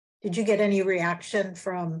Did you get any reaction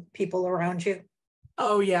from people around you?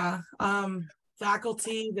 Oh, yeah.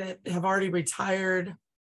 Faculty that have already retired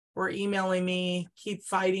were emailing me, keep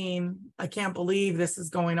fighting. I can't believe this is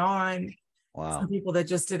going on. Wow. Some people that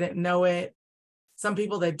just didn't know it. Some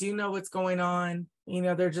people that do know what's going on,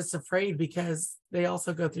 they're just afraid because they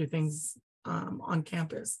also go through things on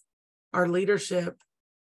campus. Our leadership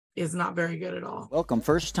is not very good at all. Welcome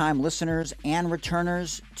first-time listeners and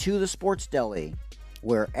returners to the Sports Deli,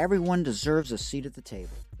 where everyone deserves a seat at the table.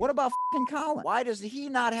 What about fucking Colin? Why does he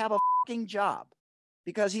not have a fucking job?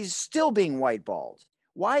 Because he's still being whiteballed.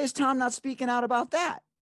 Why is Tom not speaking out about that?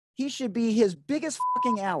 He should be his biggest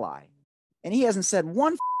fucking ally. And he hasn't said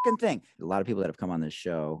one fucking thing. A lot of people that have come on this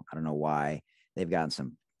show, I don't know why, they've gotten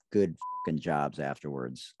some good fucking jobs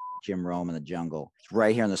afterwards. Jim Rome in the jungle. It's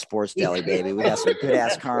right here in the Sports Deli, baby. We got some good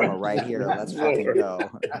ass karma right here. Let's fucking go.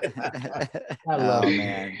 I love it.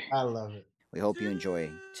 Man. I love it. We hope you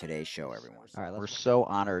enjoy today's show, everyone. All right, we're so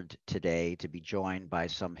honored today to be joined by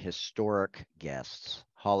some historic guests,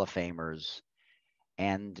 Hall of Famers,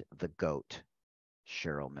 and the GOAT,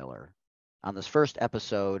 Cheryl Miller, on this first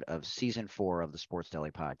episode of Season 4 of the Sports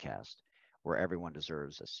Deli Podcast, where everyone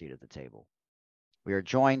deserves a seat at the table. We are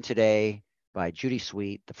joined today by Judy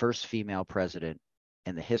Sweet, the first female president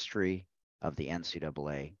in the history of the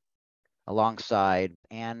NCAA, alongside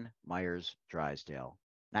Ann Meyers Drysedale,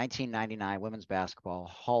 1999 Women's Basketball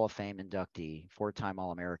Hall of Fame inductee, four-time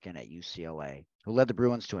All-American at UCLA, who led the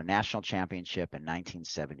Bruins to a national championship in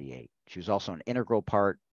 1978. She was also an integral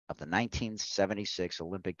part of the 1976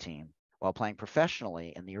 Olympic team while playing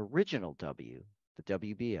professionally in the original W, the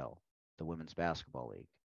WBL, the Women's Basketball League.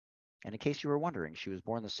 And in case you were wondering, she was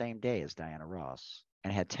born the same day as Diana Ross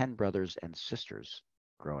and had 10 brothers and sisters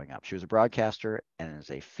growing up. She was a broadcaster and is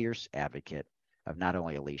a fierce advocate of not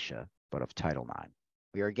only Alicia, but of Title IX.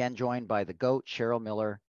 We are again joined by the GOAT, Cheryl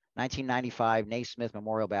Miller, 1995 Naismith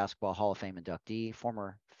Memorial Basketball Hall of Fame inductee,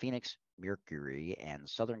 former Phoenix Mercury and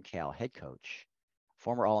Southern Cal head coach,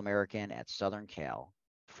 former All-American at Southern Cal,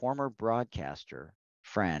 former broadcaster,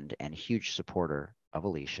 friend, and huge supporter of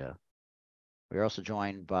Alicia. We are also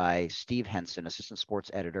joined by Steve Henson, assistant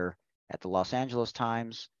sports editor at the Los Angeles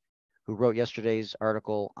Times, who wrote yesterday's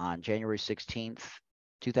article on January 16th,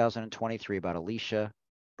 2023 about Alicia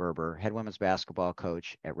Berber, head women's basketball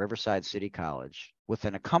coach at Riverside City College, with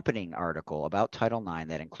an accompanying article about Title IX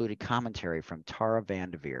that included commentary from Tara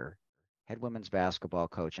Vanderveer, head women's basketball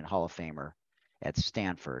coach and Hall of Famer at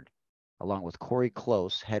Stanford, along with Corey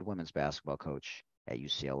Close, head women's basketball coach at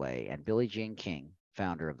UCLA, and Billie Jean King,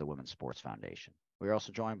 founder of the Women's Sports Foundation. We are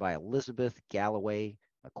also joined by Elizabeth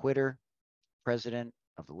Galloway-McQuitter, president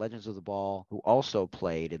of the Legends of the Ball, who also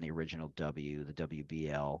played in the original W, the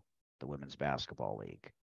WBL, the Women's Basketball League.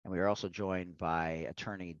 And we are also joined by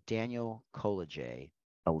attorney Daniel Collegiate,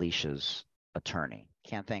 Alicia's attorney.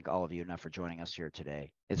 Can't thank all of you enough for joining us here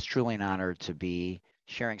today. It's truly an honor to be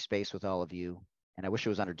sharing space with all of you, and I wish it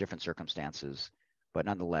was under different circumstances. But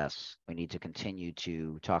nonetheless, we need to continue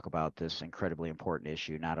to talk about this incredibly important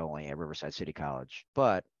issue, not only at Riverside City College,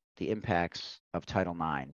 but the impacts of Title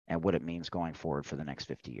IX and what it means going forward for the next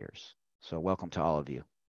 50 years. So welcome to all of you.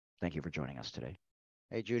 Thank you for joining us today.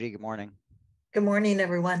 Hey, Judy, good morning. Good morning,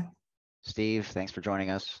 everyone. Steve, thanks for joining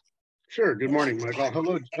us. Sure. Good morning, Michael.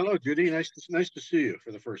 Hello, Judy. Nice to see you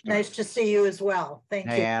for the first time. Nice to see you as well. Thank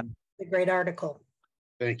you. Hey, Ann. A great article.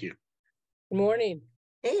 Thank you. Good morning.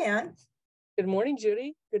 Hey, Ann. Good morning,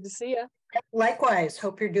 Judy. Good to see you. Likewise.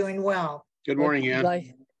 Hope you're doing well. Good morning,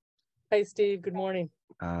 Ann. Hi, Steve. Good morning.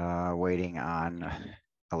 Waiting on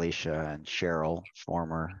Alicia and Cheryl,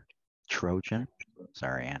 former Trojan.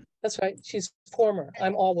 Sorry, Ann. That's right. She's former.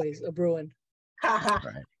 I'm always a Bruin.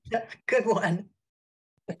 Right. Good one.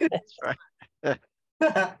 That's right.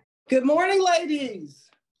 Good morning, ladies.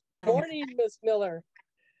 Morning, Miss Miller.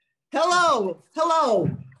 Hello.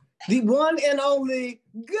 The one and only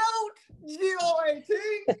GOAT, G.O.A.T.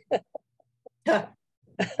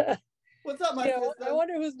 What's up, my sister? I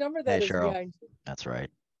wonder whose number that Hey, is Cheryl. behind you. That's right.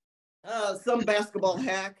 Some basketball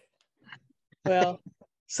hack. Well,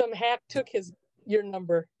 some hack took your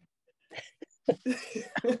number.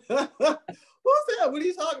 Who's that? What are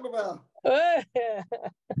you talking about?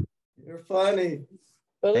 You're funny.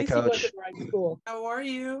 Well, at Hey, least you went Coach. to the right school. How are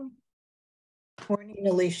you? Morning,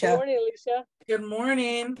 Good Alicia. morning, Alicia. Good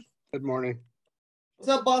morning. Good morning. What's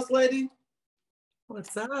up, boss lady?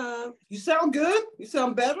 What's up? You sound good. You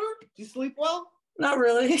sound better. You sleep well? Not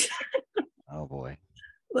really. Oh, boy.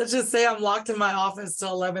 Let's just say I'm locked in my office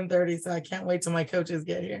till 11:30, so I can't wait till my coaches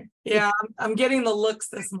get here. Yeah, I'm getting the looks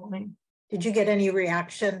this morning. Did you get any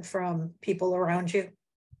reaction from people around you?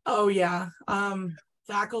 Oh, yeah.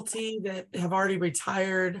 faculty that have already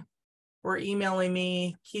retired were emailing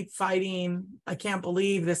me, keep fighting. I can't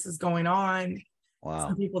believe this is going on. Wow.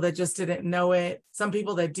 Some people that just didn't know it. Some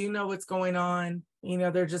people that do know what's going on,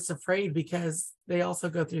 they're just afraid because they also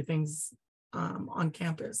go through things on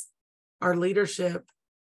campus. Our leadership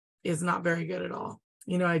is not very good at all.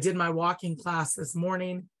 I did my walking class this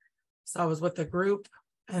morning. So I was with the group,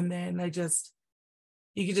 and then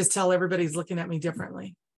you could just tell everybody's looking at me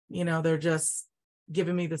differently. They're just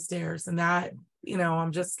giving me the stares, and that,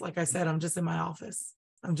 I'm just, like I said, I'm just in my office.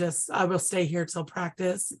 I will stay here till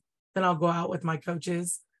practice. Then I'll go out with my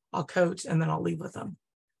coaches, I'll coach, and then I'll leave with them.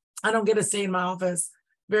 I don't get to stay in my office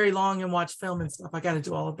very long and watch film and stuff. I got to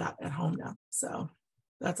do all of that at home now. So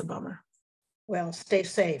that's a bummer. Well, stay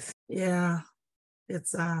safe. Yeah,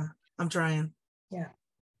 it's, I'm trying. Yeah.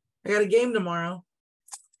 I got a game tomorrow.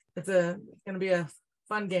 It's going to be a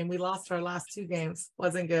fun game. We lost our last 2 games.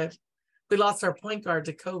 Wasn't good. We lost our point guard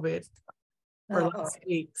to COVID for last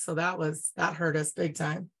week. So that hurt us big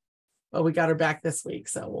time. But we got her back this week.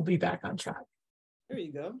 So we'll be back on track. There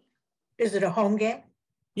you go. Is it a home game?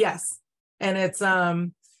 Yes. And it's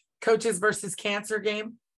coaches versus cancer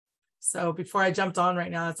game. So before I jumped on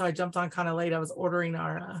right now, that's why I jumped on kind of late. I was ordering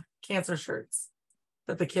our cancer shirts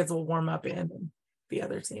that the kids will warm up in, and the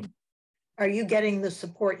other team. Are you getting the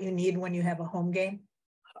support you need when you have a home game?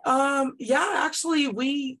 Yeah, actually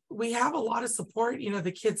we have a lot of support,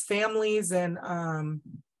 the kids' families, and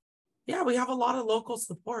yeah, we have a lot of local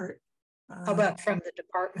support. How about from the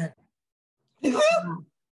department?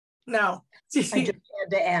 No. I just had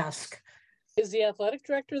to ask. Is the athletic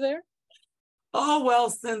director there? Oh, well,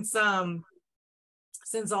 since all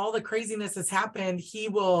the craziness has happened, he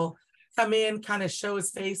will come in, kind of show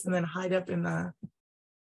his face, and then hide up in the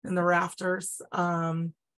rafters.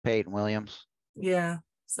 Peyton Williams. Yeah.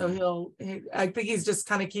 So I think he's just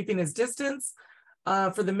kind of keeping his distance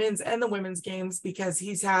for the men's and the women's games, because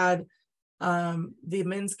he's had the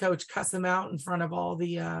men's coach cuss him out in front of all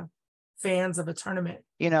the fans of a tournament.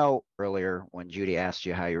 Earlier when Judy asked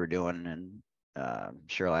you how you were doing, and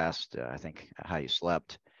Cheryl asked, I think, how you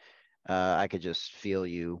slept, I could just feel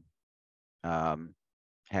you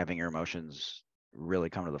having your emotions really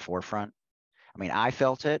come to the forefront. I mean, I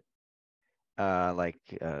felt it.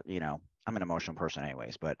 I'm an emotional person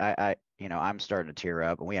anyways, but I'm starting to tear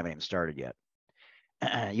up, and we haven't even started yet.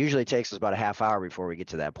 Usually it takes us about a half hour before we get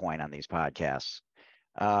to that point on these podcasts.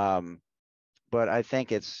 But I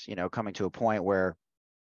think it's, coming to a point where,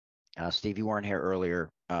 Steve, you weren't here earlier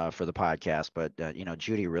for the podcast, but,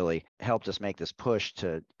 Judy really helped us make this push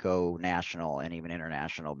to go national and even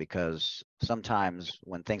international, because sometimes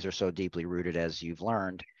when things are so deeply rooted, as you've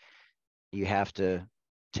learned, you have to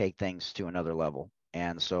take things to another level.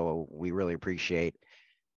 And so we really appreciate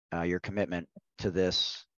your commitment to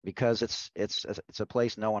this, because it's a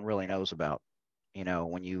place no one really knows about.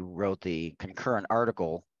 When you wrote the concurrent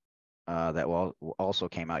article that also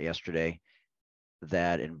came out yesterday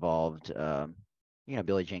that involved,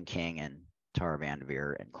 Billie Jean King and Tara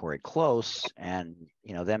Vanderveer and Corey Close, and,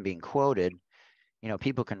 them being quoted,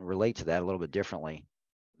 people can relate to that a little bit differently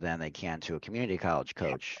than they can to a community college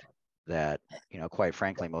coach that, quite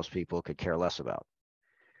frankly, most people could care less about.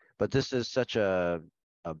 But this is such a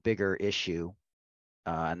bigger issue,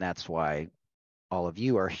 and that's why all of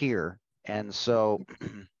you are here. And so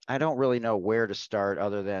I don't really know where to start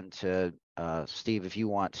other than to, Steve, if you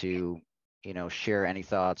want to, share any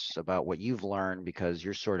thoughts about what you've learned, because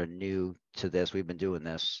you're sort of new to this. We've been doing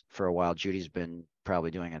this for a while. Judy's been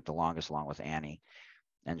probably doing it the longest, along with Annie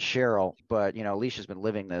and Cheryl. But, Alicia's been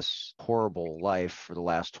living this horrible life for the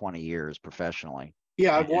last 20 years professionally.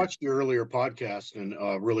 Yeah, I've watched the earlier podcast and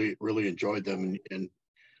really enjoyed them,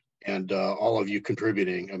 and all of you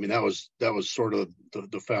contributing. I mean, that was sort of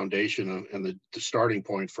the foundation and the starting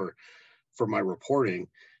point for my reporting.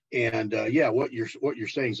 And yeah, what you're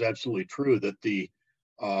saying is absolutely true, that the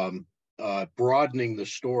broadening the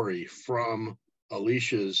story from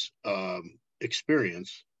Alicia's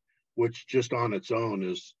experience, which just on its own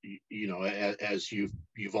is, as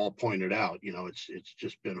you've all pointed out, it's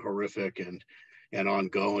just been horrific and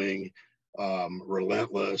ongoing,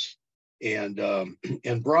 relentless, and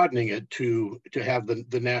broadening it to have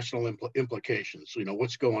the national implications.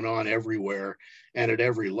 What's going on everywhere and at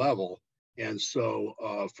every level. And so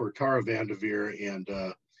for Tara Vanderveer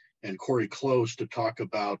and Corey Close to talk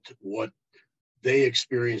about what they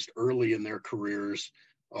experienced early in their careers,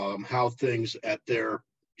 how things at their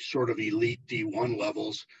sort of elite D1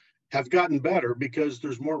 levels have gotten better because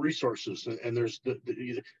there's more resources, and there's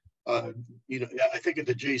I think at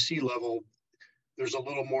the JC level, there's a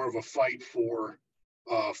little more of a fight for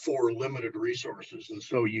limited resources. And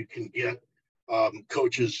so you can get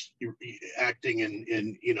coaches acting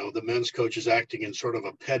in the men's coaches acting in sort of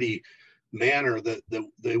a petty manner that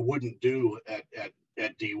they wouldn't do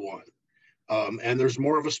at D1. And there's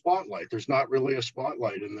more of a spotlight. There's not really a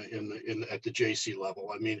spotlight at the JC level.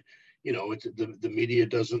 I mean, the media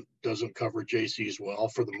doesn't cover JCs well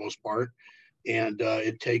for the most part, and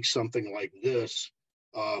it takes something like this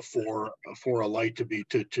for a light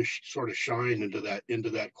to sort of shine into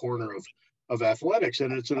that corner of athletics.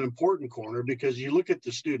 And it's an important corner because you look at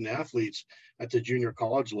the student athletes at the junior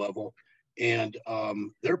college level, and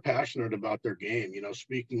they're passionate about their game.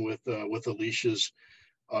 Speaking with Alicia's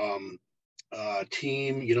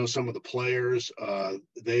team, some of the players,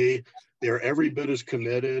 they're every bit as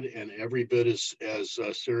committed and every bit as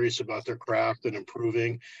serious about their craft and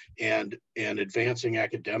improving and advancing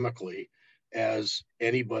academically as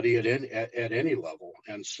anybody at any level.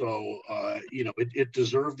 And so it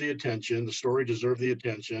deserved the attention. The story deserved the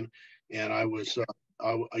attention, and I was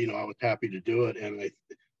happy to do it. And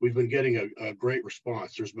we've been getting a great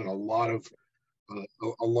response. There's been a lot of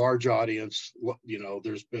a large audience.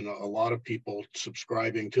 There's been a lot of people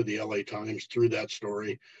subscribing to the LA Times through that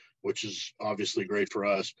story, which is obviously great for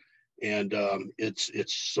us. And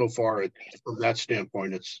it's so far from that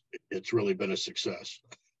standpoint, it's really been a success.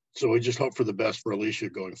 So we just hope for the best for Alicia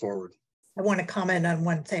going forward. I want to comment on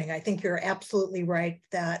one thing. I think you're absolutely right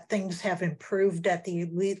that things have improved at the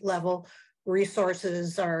elite level.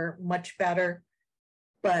 Resources are much better,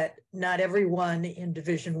 but not everyone in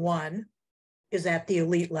Division I is at the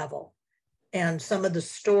elite level. And some of the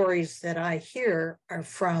stories that I hear are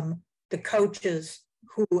from the coaches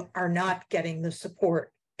who are not getting the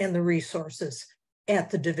support and the resources at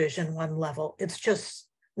the Division I level. It's just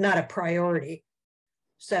not a priority.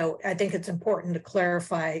 So I think it's important to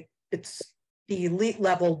clarify it's the elite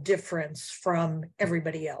level difference from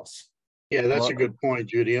everybody else. Yeah, that's a good point,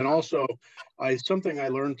 Judy. And also, something I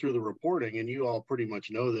learned through the reporting, and you all pretty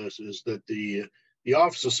much know this, is that the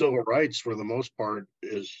Office of Civil Rights, for the most part,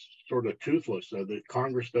 is sort of toothless. The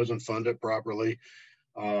Congress doesn't fund it properly.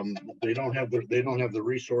 They don't have the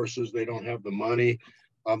resources. They don't have the money.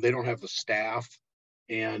 They don't have the staff.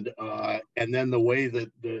 And then the way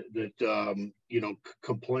that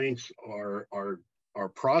complaints are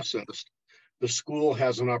processed, the school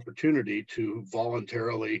has an opportunity to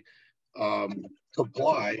voluntarily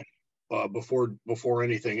comply before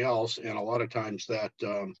anything else, and a lot of times that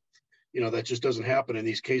that just doesn't happen, and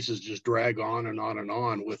these cases just drag on and on and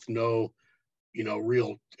on with no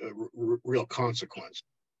real consequence.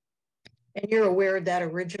 And you're aware that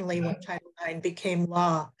originally when Title IX became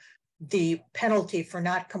law, the penalty for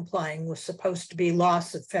not complying was supposed to be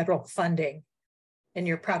loss of federal funding. And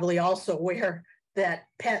you're probably also aware that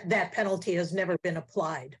that penalty has never been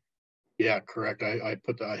applied. Yeah, correct. I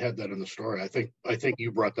had that in the story. I think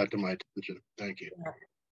you brought that to my attention. Thank you. Yeah,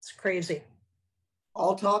 it's crazy.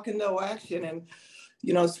 All talk and no action.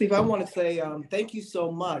 And, Steve, I want to say thank you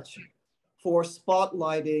so much for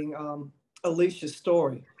spotlighting Alicia's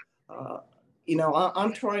story.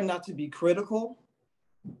 I'm trying not to be critical.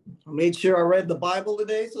 I made sure I read the Bible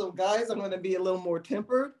today. So, guys, I'm going to be a little more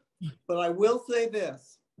tempered. But I will say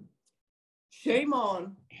this. Shame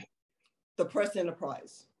on the press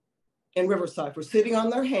enterprise in Riverside for sitting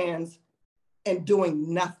on their hands and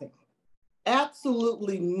doing nothing.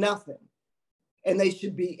 Absolutely nothing. And they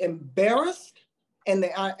should be embarrassed. And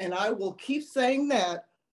I will keep saying that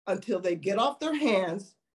until they get off their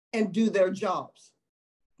hands and do their jobs.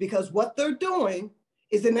 Because what they're doing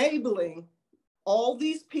is enabling all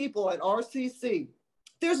these people at RCC.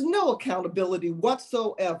 There's no accountability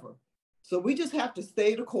whatsoever. So we just have to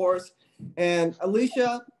stay the course. And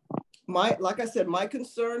Alicia, like I said, my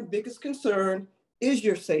biggest concern is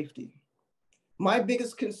your safety. My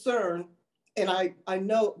biggest concern, and I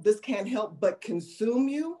know this can't help but consume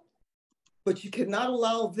you, but you cannot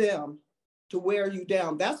allow them to wear you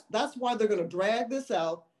down. That's why they're going to drag this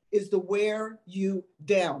out, is to wear you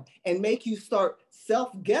down and make you start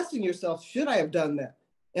self-guessing yourself. Should I have done that?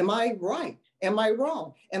 Am I right? Am I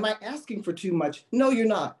wrong? Am I asking for too much? No, you're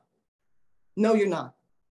not. No, you're not.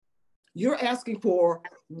 You're asking for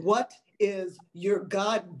what is your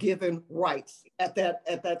God-given rights at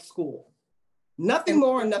that school. Nothing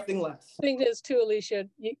more and nothing less. The thing is too, Alicia,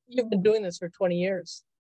 you've been doing this for 20 years.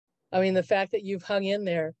 I mean, the fact that you've hung in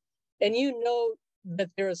there and you know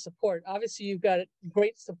that there is support. Obviously, you've got a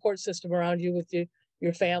great support system around you with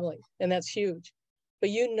your family, and that's huge. But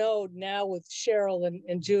now with Cheryl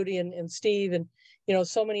and Judy and Steve and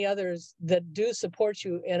so many others that do support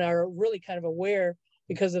you and are really kind of aware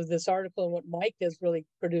because of this article and what Mike has really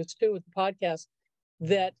produced too with the podcast,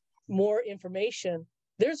 that more information,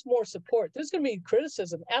 there's more support. There's going to be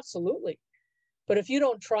criticism, absolutely. But if you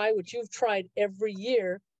don't try what you've tried every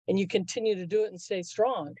year and you continue to do it and stay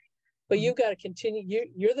strong, but you've got to continue,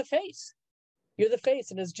 you're the face. You're the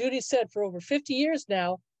face. And as Judy said, for over 50 years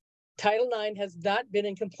now, Title IX has not been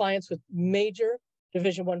in compliance with major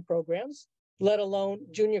Division I programs, let alone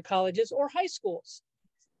junior colleges or high schools.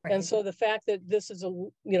 Right. And so the fact that this is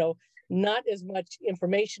not as much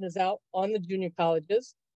information is out on the junior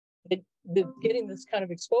colleges, getting this kind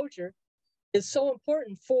of exposure is so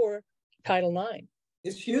important for Title IX.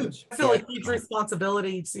 It's huge. I feel like huge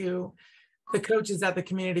responsibility to the coaches at the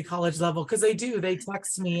community college level, because they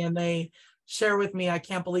text me and they share with me, I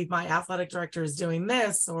can't believe my athletic director is doing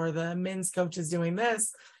this, or the men's coach is doing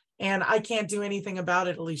this. And I can't do anything about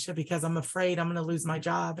it, Alicia, because I'm afraid I'm going to lose my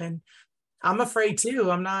job. And I'm afraid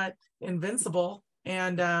too. I'm not invincible.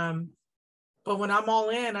 And, but when I'm all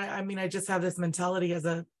in, I just have this mentality as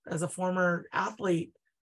a former athlete.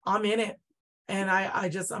 I'm in it, and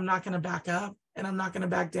I'm not going to back up, and I'm not going to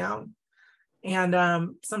back down.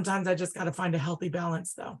 And sometimes I just got to find a healthy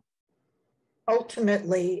balance, though.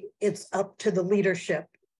 Ultimately, it's up to the leadership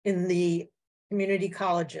in the community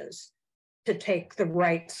colleges to take the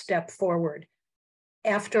right step forward.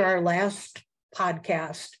 After our last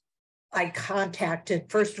podcast, I contacted,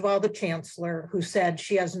 first of all, the chancellor, who said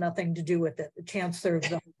she has nothing to do with it. The chancellor of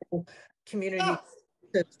the whole community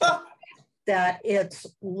system, that it's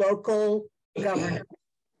local governance,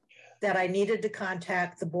 that I needed to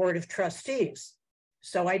contact the board of trustees.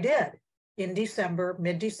 So I did. In December,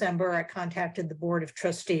 mid-December, I contacted the board of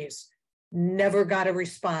trustees. Never got a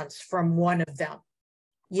response from one of them.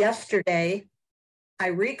 Yesterday, I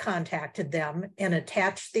recontacted them and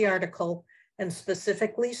attached the article and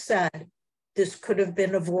specifically said, this could have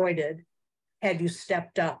been avoided had you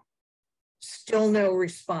stepped up. Still no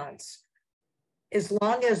response. As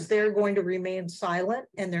long as they're going to remain silent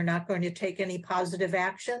and they're not going to take any positive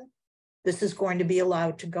action, this is going to be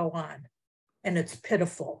allowed to go on. And it's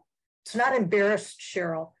pitiful. It's not embarrassed,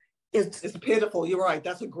 Cheryl. It's pitiful. You're right.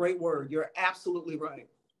 That's a great word. You're absolutely right.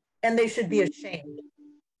 And they should be ashamed.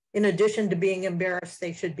 In addition to being embarrassed,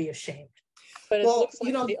 they should be ashamed. But well,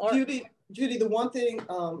 Judy, the one thing,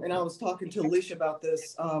 and I was talking to Alicia about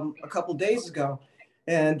this a couple days ago,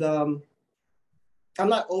 and I'm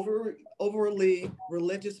not overly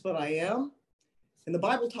religious, but I am. And the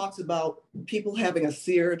Bible talks about people having a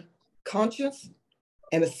seared conscience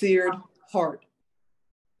and a seared heart.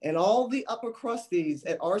 And all the upper crusties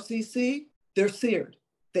at RCC, they're seared.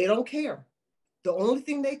 They don't care. The only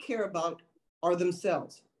thing they care about are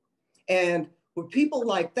themselves. And with people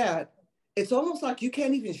like that, it's almost like you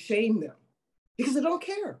can't even shame them because they don't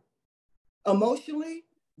care. Emotionally,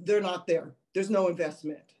 they're not there. There's no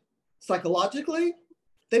investment. Psychologically,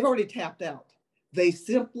 they've already tapped out. They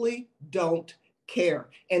simply don't care.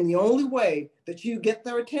 And the only way that you get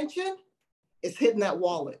their attention is hitting that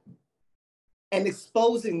wallet and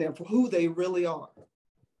exposing them for who they really are.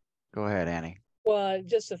 Go ahead, Annie. Well,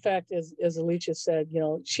 just the fact, as Alicia said,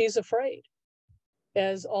 she's afraid.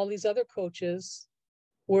 As all these other coaches,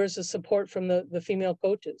 where's the support from the female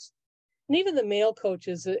coaches? And even the male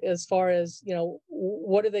coaches, as far as,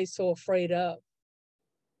 what are they so afraid of?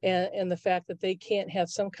 And the fact that they can't have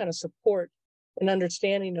some kind of support and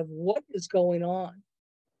understanding of what is going on,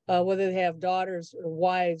 whether they have daughters or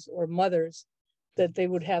wives or mothers, that they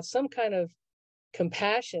would have some kind of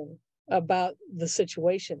compassion about the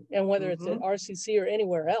situation, and whether it's at RCC or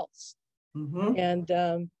anywhere else. And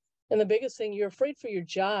the biggest thing, you're afraid for your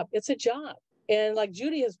job. It's a job. And like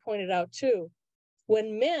Judy has pointed out too,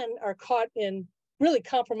 when men are caught in really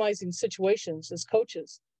compromising situations as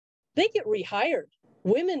coaches, they get rehired.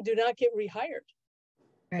 Women do not get rehired.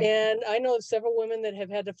 Right. And I know several women that have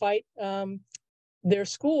had to fight their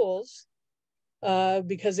schools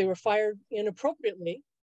because they were fired inappropriately,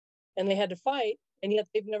 and they had to fight, and yet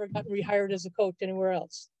they've never gotten rehired as a coach anywhere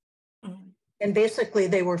else. And basically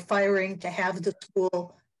they were firing to have the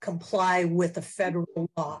school comply with the federal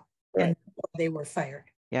law, right. And they were fired.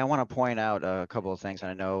 Yeah, I want to point out a couple of things.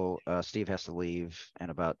 I know Steve has to leave in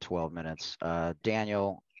about 12 minutes.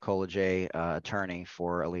 Daniel Collegiate, attorney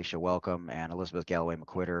for Alicia, welcome, and Elizabeth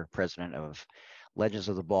Galloway-McQuitter, president of Legends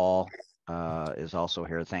of the Ball, is also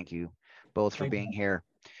here. Thank you both for being here.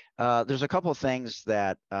 There's a couple of things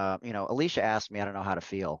that, Alicia asked me, I don't know how to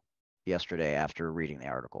feel yesterday after reading the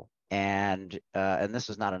article. And this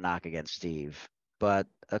is not a knock against Steve, but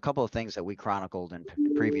a couple of things that we chronicled in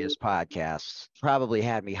previous podcasts probably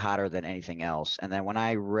had me hotter than anything else. And then when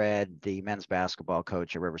I read the men's basketball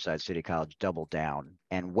coach at Riverside City College double down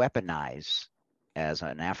and weaponize, as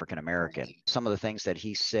an African-American, some of the things that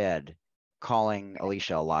he said, calling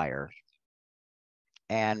Alicia a liar,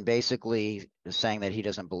 and basically saying that he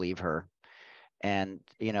doesn't believe her, And,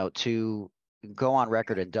 to go on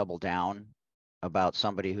record and double down about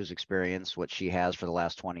somebody who's experienced what she has for the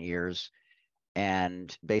last 20 years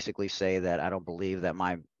and basically say that I don't believe that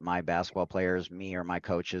my basketball players, me or my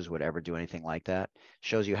coaches would ever do anything like that,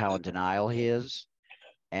 shows you how in denial he is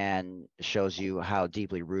and shows you how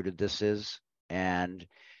deeply rooted this is. And,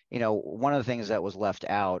 one of the things that was left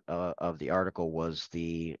out of the article was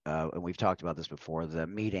and we've talked about this before, the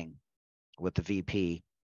meeting with the VP.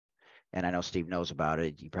 And I know Steve knows about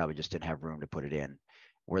it. You probably just didn't have room to put it in,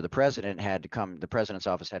 where the president's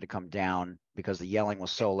office had to come down because the yelling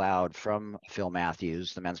was so loud from Phil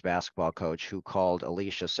Matthews, the men's basketball coach, who called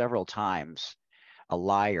Alicia several times a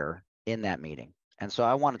liar in that meeting. And so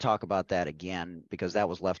I want to talk about that again, because that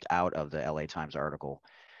was left out of the LA Times article.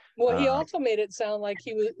 Well, he also made it sound like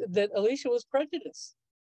that Alicia was prejudiced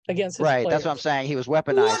against his players. That's what I'm saying. He was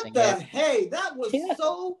weaponizing it. Hey, that was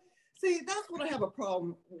so. See, that's what I have a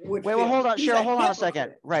problem with. Wait, well, hold on, Cheryl. Hold on a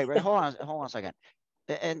second. Right. Hold on a second.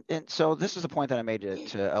 And so this is the point that I made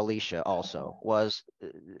to Alicia also was,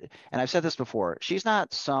 and I've said this before, she's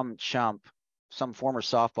not some chump, some former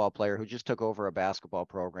softball player who just took over a basketball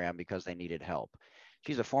program because they needed help.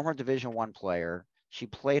 She's a former Division I player. She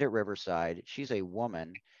played at Riverside. She's a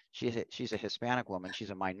woman. She's a Hispanic woman. She's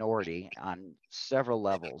a minority on several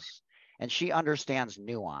levels, and she understands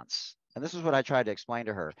nuance. And this is what I tried to explain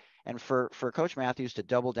to her. And for Coach Matthews to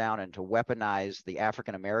double down and to weaponize the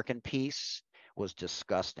African-American piece was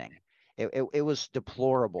disgusting. It was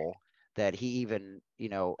deplorable that he even,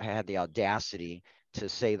 had the audacity to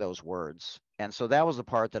say those words. And so that was the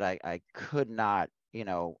part that I could not,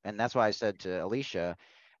 and that's why I said to Alicia,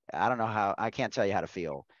 I can't tell you how to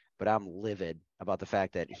feel, but I'm livid about the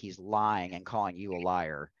fact that he's lying and calling you a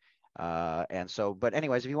liar. But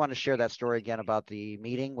anyways, if you want to share that story again about the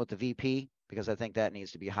meeting with the VP, because I think that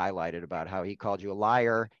needs to be highlighted about how he called you a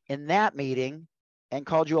liar in that meeting and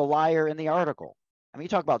called you a liar in the article. I mean, you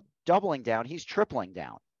talk about doubling down, he's tripling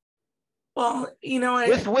down. Well,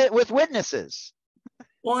 with witnesses.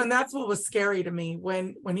 Well, and that's what was scary to me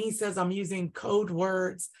when he says I'm using code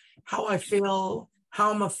words, how I feel,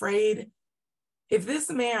 how I'm afraid. If this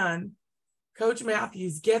man, Coach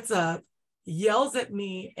Matthews, gets up, yells at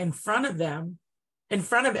me in front of them, in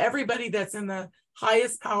front of everybody that's in the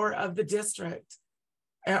highest power of the district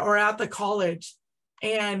or at the college,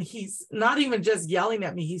 and he's not even just yelling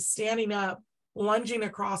at me, he's standing up, lunging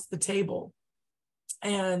across the table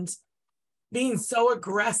and being so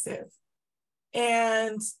aggressive,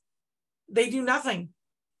 and they do nothing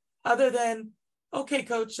other than, okay,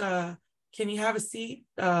 coach, can you have a seat?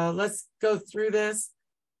 Let's go through this.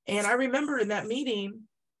 And I remember in that meeting,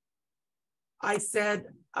 I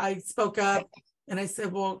spoke up and I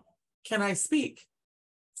said, well, can I speak?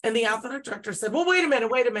 And the athletic director said, well, wait a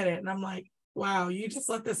minute. And I'm like, wow, you just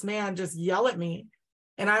let this man just yell at me.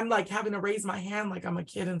 And I'm like having to raise my hand like I'm a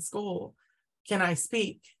kid in school. Can I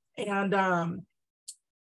speak? And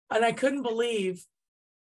I couldn't believe,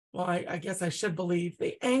 well, I guess I should believe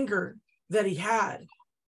the anger that he had.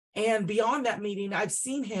 And beyond that meeting, I've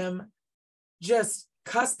seen him just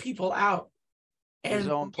cuss people out. And his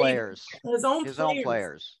own players.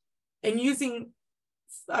 And using,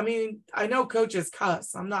 I know coaches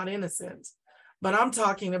cuss, I'm not innocent, but I'm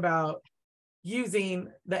talking about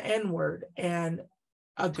using the N-word and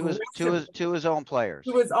to his own players.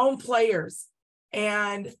 To his own players.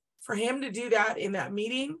 And for him to do that in that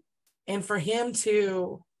meeting, and for him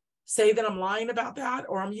to say that I'm lying about that,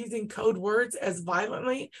 or I'm using code words as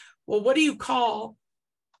violently, well, what do you call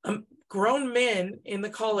grown men in the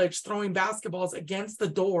college throwing basketballs against the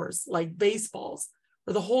doors like baseballs,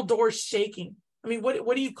 or the whole door shaking? I mean,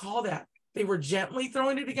 what do you call that? They were gently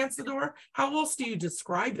throwing it against the door? How else do you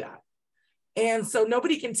describe that? And so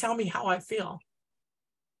nobody can tell me how I feel.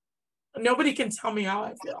 Nobody can tell me how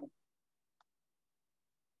I feel.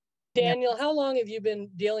 Daniel, how long have you been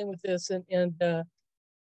dealing with this and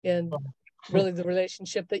really the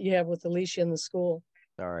relationship that you have with Alicia in the school?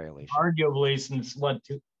 Sorry, Alicia. Arguably since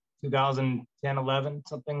 2010, 11,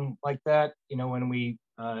 something like that, when we,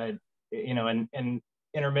 and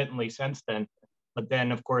intermittently since then. But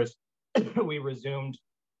then, of course, we resumed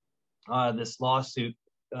this lawsuit,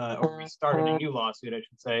 or we started a new lawsuit, I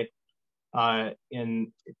should say,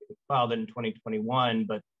 filed in 2021,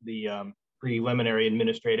 but the preliminary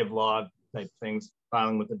administrative law type things,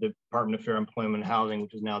 filing with the Department of Fair Employment and Housing,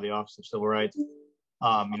 which is now the Office of Civil Rights.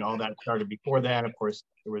 All that started before then. Of course,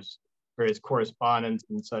 there was various correspondence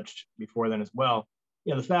and such before then as well.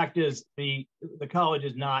 The fact is the college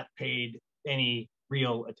has not paid any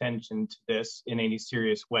real attention to this in any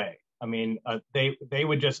serious way. I mean, they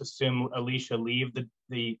would just assume Alicia leave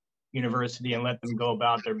the university and let them go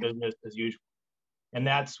about their business as usual. And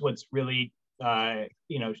that's what's really,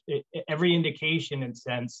 every indication in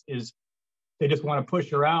sense is they just want to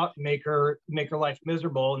push her out, make her life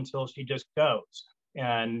miserable until she just goes.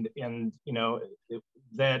 And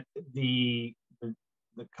that the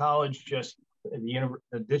college, just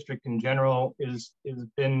the district in general, has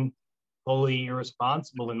been wholly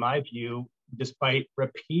irresponsible in my view, despite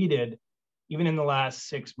repeated, even in the last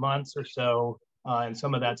 6 months or so, and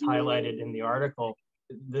some of that's highlighted in the article,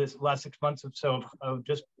 this last 6 months or so of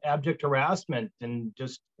just abject harassment and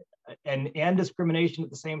discrimination at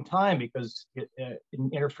the same time, because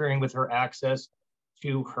interfering with her access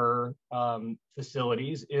to her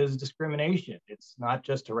facilities is discrimination. It's not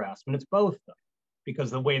just harassment, it's both,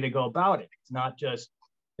 because the way they go about it, it's not just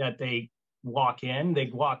that they walk in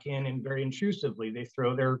and very intrusively. They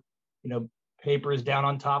throw their, papers down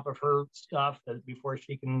on top of her stuff before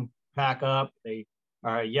she can pack up. They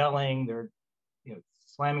are yelling, they're,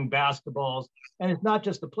 slamming basketballs. And it's not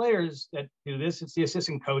just the players that do this, it's the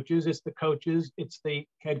assistant coaches, it's the coaches, it's the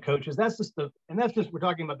head coaches. We're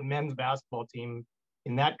talking about the men's basketball team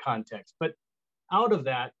in that context. But out of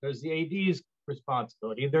that, there's the AD's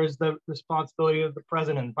responsibility. There's the responsibility of the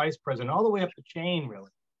president and vice president, all the way up the chain,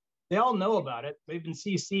 really. They all know about it. They've been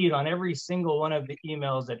CC'd on every single one of the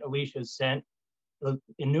emails that Alicia sent,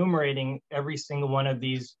 enumerating every single one of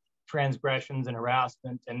these transgressions and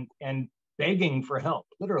harassment and begging for help,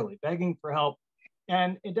 literally begging for help.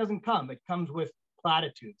 And it doesn't come. It comes with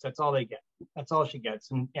platitudes. That's all they get. That's all she gets.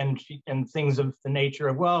 And things of the nature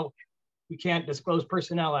of, well, we can't disclose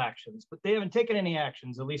personnel actions, but they haven't taken any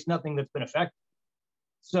actions, at least nothing that's been effective.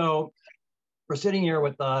 So we're sitting here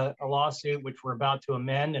with a lawsuit, which we're about to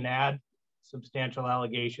amend and add substantial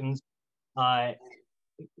allegations that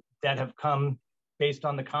have come based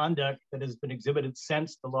on the conduct that has been exhibited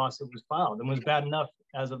since the lawsuit was filed and was bad enough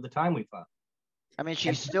as of the time we filed. I mean,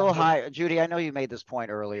 she's still high. Judy, I know you made this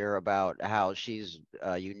point earlier about how she's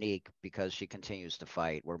unique because she continues to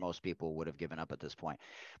fight where most people would have given up at this point.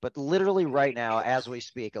 But literally right now, as we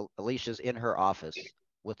speak, Alicia's in her office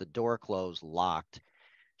with the door closed, locked.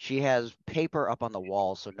 She has paper up on the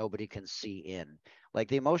wall so nobody can see in. Like,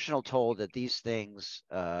 the emotional toll that these things,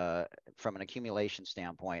 from an accumulation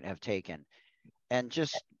standpoint, have taken. And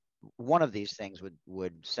just one of these things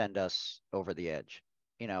would send us over the edge.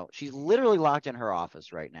 She's literally locked in her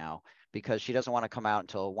office right now because she doesn't want to come out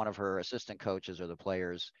until one of her assistant coaches or the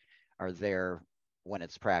players are there when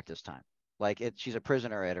it's practice time. Like, she's a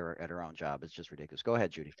prisoner at her own job. It's just ridiculous. Go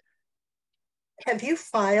ahead, Judy. Have you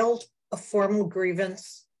filed a formal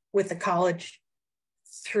grievance with the college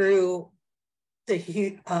through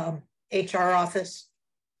the HR office?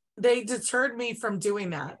 They deterred me from doing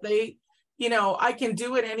that. I can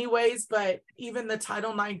do it anyways, but even the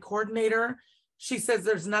Title IX coordinator, she says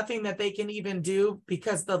there's nothing that they can even do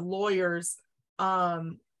because the lawyers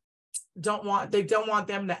don't want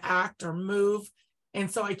them to act or move. And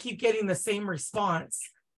so I keep getting the same response.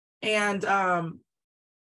 And,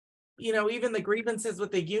 even the grievances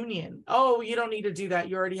with the union. Oh, you don't need to do that.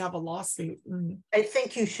 You already have a lawsuit. I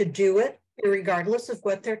think you should do it regardless of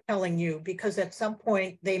what they're telling you, because at some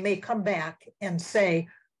point they may come back and say,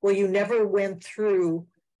 well, you never went through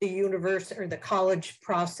the university or the college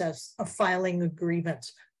process of filing a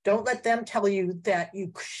grievance. Don't let them tell you that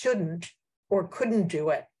you shouldn't or couldn't do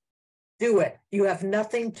it. Do it. You have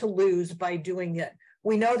nothing to lose by doing it.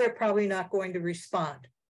 We know they're probably not going to respond,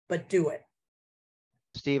 but do it.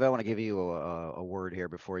 Steve, I want to give you a word here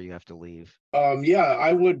before you have to leave.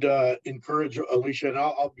 I would encourage Alicia, and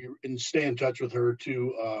I'll be and stay in touch with her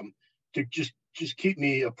to just keep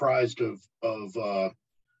me apprised of how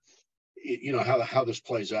this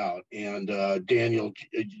plays out. And Daniel,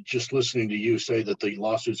 just listening to you say that the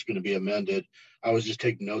lawsuit's going to be amended, I was just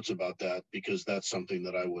taking notes about that because that's something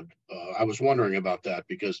that I was wondering about that,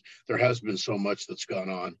 because there has been so much that's gone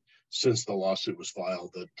on since the lawsuit was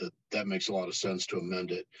filed that makes a lot of sense to amend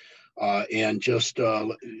it. And just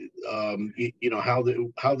how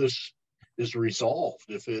this is resolved,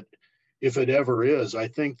 if it ever is. I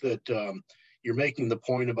think that you're making the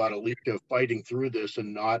point about Alicia fighting through this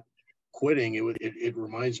and not quitting. It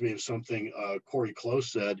reminds me of something Corey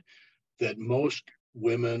Close said, that most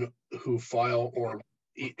women who file or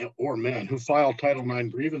men who file Title IX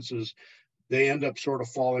grievances, they end up sort of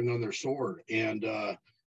falling on their sword and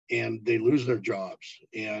they lose their jobs.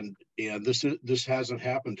 And this hasn't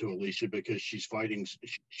happened to Alicia because she's fighting.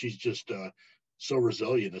 She's just so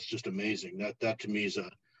resilient. It's just amazing. That to me is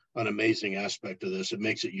an amazing aspect of this. It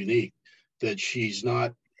makes it unique that she's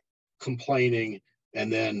not complaining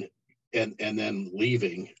and then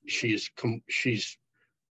leaving. She's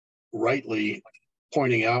rightly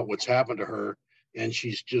pointing out what's happened to her and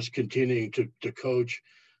she's just continuing to coach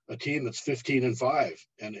a team that's 15-5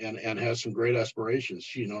 and has some great aspirations.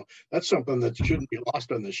 That's something that shouldn't be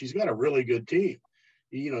lost on this. She's got a really good team.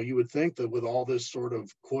 You would think that with all this sort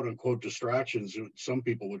of quote unquote distractions, some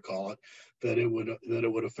people would call it, that it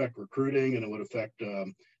would affect recruiting and it would affect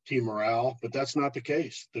team morale, but that's not the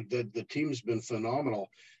case. The team's been phenomenal,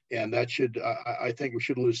 and that I think we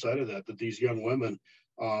shouldn't lose sight of that these young women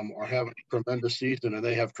are having a tremendous season, and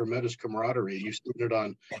they have tremendous camaraderie. You've seen it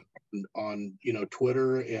on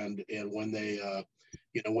Twitter and when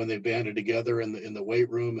they banded together in the weight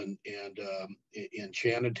room and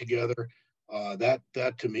chanted together. That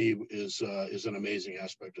to me is an amazing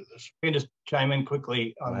aspect of this. I can just chime in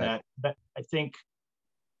quickly on that. But I think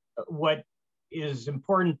what is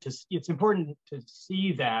important it's important to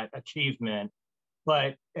see that achievement,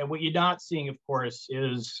 but what you're not seeing, of course,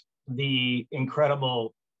 is the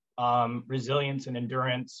incredible resilience and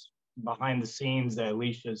endurance behind the scenes that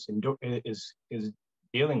Alicia is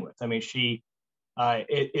dealing with. I mean,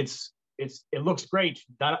 it looks great.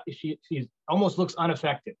 She almost looks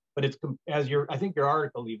unaffected, but I think your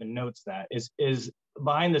article even notes that is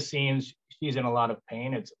behind the scenes, she's in a lot of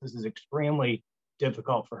pain. This is extremely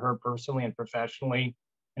difficult for her personally and professionally,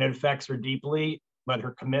 and it affects her deeply, but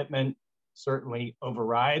her commitment certainly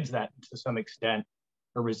overrides that to some extent.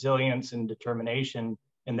 Her resilience and determination,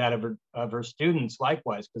 and that of her students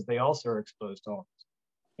likewise, because they also are exposed to all this.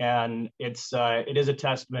 And it is a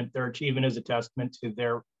testament. Their achievement is a testament to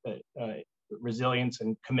their resilience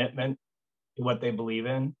and commitment to what they believe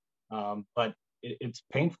in. But it's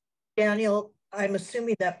painful. Daniel, I'm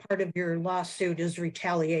assuming that part of your lawsuit is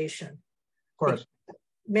retaliation. Of course.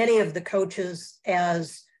 Many of the coaches,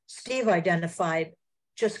 as Steve identified,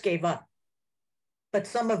 just gave up. But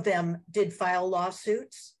some of them did file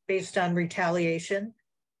lawsuits based on retaliation.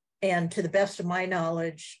 And to the best of my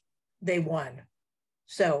knowledge, they won.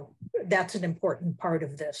 So that's an important part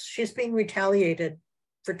of this. She's being retaliated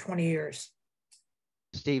for 20 years.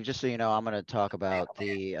 Steve, just so you know, I'm going to talk about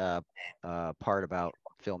the part about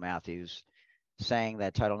Phil Matthews saying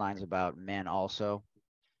that Title IX is about men also.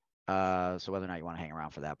 So whether or not you want to hang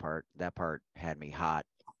around for that part had me hot.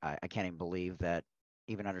 I can't even believe that,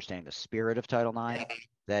 even understanding the spirit of Title IX,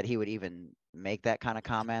 that he would even make that kind of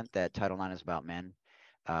comment that Title IX is about men.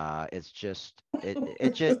 It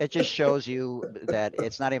just shows you that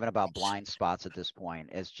it's not even about blind spots at this point.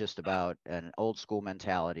 It's just about an old school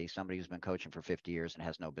mentality, somebody who's been coaching for 50 years and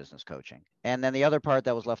has no business coaching. And then the other part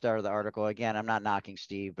that was left out of the article, again, I'm not knocking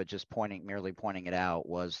Steve, but just merely pointing it out,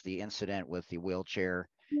 was the incident with the wheelchair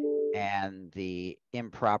and the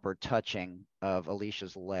improper touching of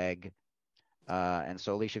Alicia's leg. And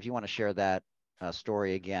so, Alicia, if you want to share that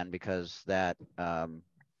story again, because that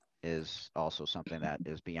is also something that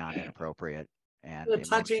is beyond inappropriate. And the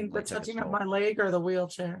touching of my leg or the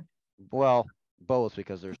wheelchair? Well, both,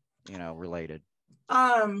 because they're related.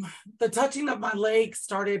 The touching of my leg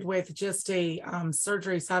started with just a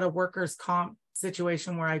surgery. So I had a workers' comp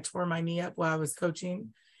situation where I tore my knee up while I was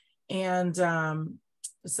coaching, and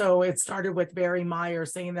so it started with Barry Meyer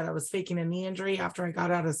saying that I was faking a knee injury after I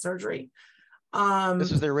got out of surgery.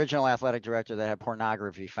 This is the original athletic director that had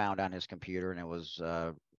pornography found on his computer, and it was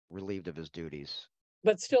relieved of his duties,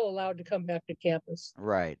 but still allowed to come back to campus.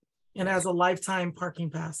 Right. And has a lifetime parking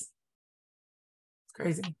pass. It's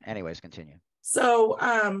crazy. Anyways, continue. So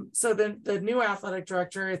so the new athletic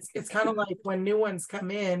director, it's kind of like when new ones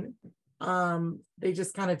come in, they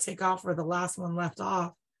just kind of take off where the last one left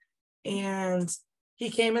off. And he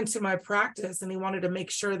came into my practice and he wanted to make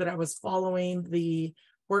sure that I was following the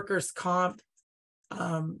workers' comp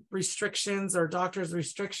restrictions or doctor's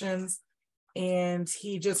restrictions. And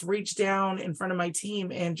he just reached down in front of my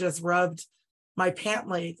team and just rubbed my pant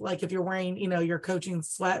leg, like if you're wearing, your coaching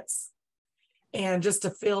sweats, and just to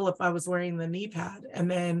feel if I was wearing the knee pad,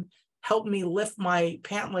 and then helped me lift my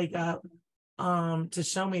pant leg up to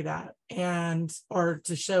show me that, or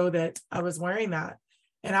to show that I was wearing that.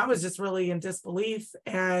 And I was just really in disbelief.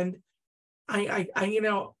 And I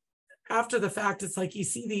after the fact, it's like you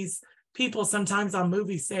see these people sometimes on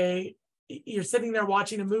movies say, you're sitting there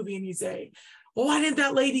watching a movie and you say, well, why didn't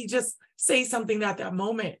that lady just say something at that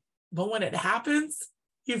moment? But when it happens,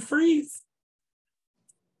 you freeze.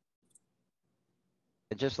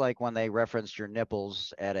 Just like when they referenced your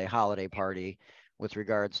nipples at a holiday party with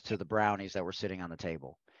regards to the brownies that were sitting on the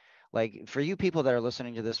table. Like, for you people that are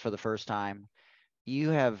listening to this for the first time, you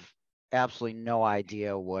have absolutely no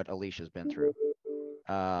idea what Alicia's been through.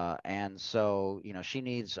 And so, she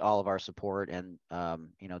needs all of our support, and,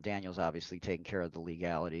 Daniel's obviously taking care of the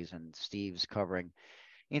legalities, and Steve's covering,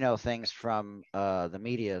 things from the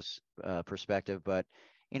media's perspective. But,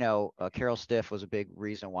 Carol Stiff was a big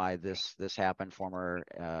reason why this happened, former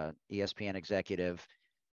ESPN executive.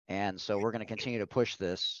 And so we're going to continue to push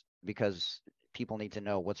this because people need to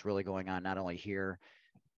know what's really going on, not only here,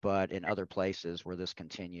 but in other places where this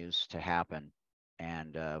continues to happen.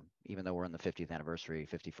 And even though we're in the 50th anniversary,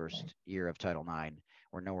 51st year of Title IX,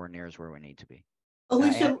 we're nowhere near as where we need to be.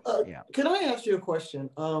 Alicia, can I ask you a question?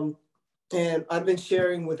 And I've been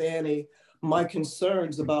sharing with Annie my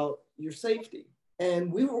concerns about your safety.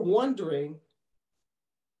 And we were wondering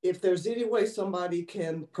if there's any way somebody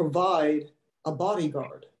can provide a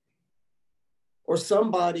bodyguard or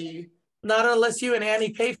somebody. Not unless you and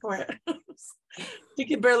Annie pay for it. You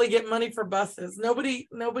can barely get money for buses. Nobody,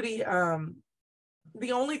 the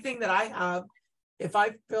only thing that I have, if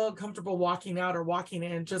I feel comfortable walking out or walking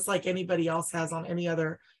in, just like anybody else has on any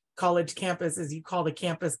other college campus, is you call the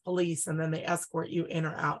campus police and then they escort you in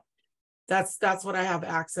or out. That's what I have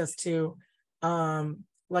access to.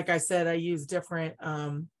 Like I said, I use different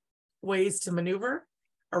ways to maneuver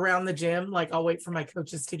around the gym. Like I'll wait for my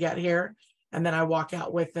coaches to get here and then I walk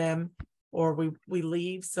out with them, or we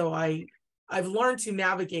leave. So I've learned to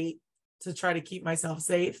navigate to try to keep myself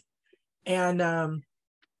safe. And and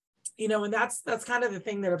that's kind of the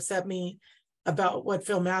thing that upset me about what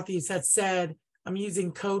Phil Matthews had said. I'm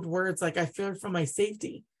using code words like I feared for my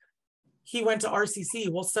safety. He went to RCC.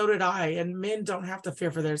 Well, so did I. And men don't have to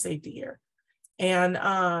fear for their safety here. And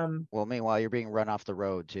well, meanwhile, you're being run off the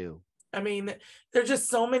road too. I mean, there's just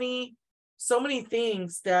so many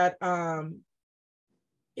things that I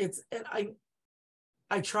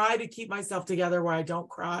try to keep myself together where I don't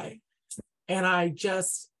cry. And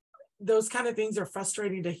those kind of things are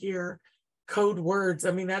frustrating to hear. Code words. I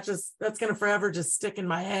mean, that's going to forever just stick in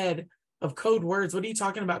my head of code words. What are you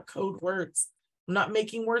talking about? Code words. I'm not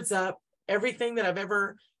making words up. Everything that I've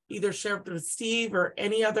ever either shared with Steve or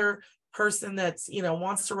any other person that's,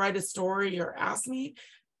 wants to write a story or ask me,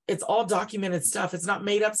 it's all documented stuff. It's not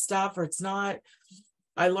made up stuff, or it's not,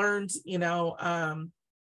 I learned, the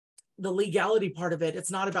legality part of it.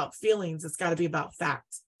 It's not about feelings. It's got to be about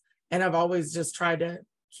facts. And I've always just tried to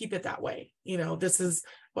keep it that way. This is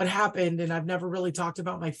what happened. And I've never really talked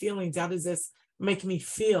about my feelings. How does this make me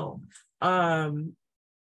feel? Even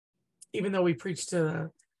though we preach to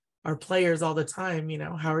our players all the time,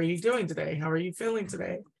 how are you doing today? How are you feeling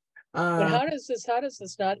today? But how does this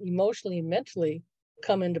not emotionally and mentally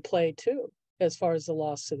come into play too, as far as the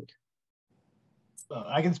lawsuit?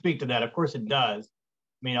 I can speak to that. Of course it does.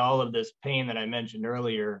 I mean, all of this pain that I mentioned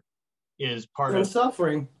earlier is part of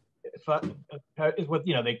suffering. Is what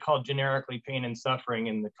they call generically pain and suffering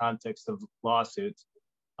in the context of lawsuits.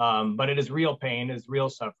 But it is real pain, is real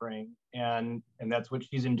suffering, and that's what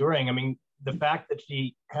she's enduring. I mean, the fact that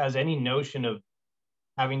she has any notion of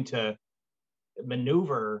having to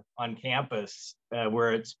maneuver on campus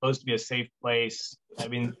where it's supposed to be a safe place. I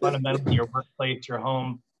mean, fundamentally, your workplace, your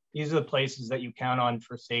home, these are the places that you count on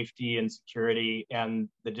for safety and security, and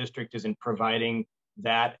the district isn't providing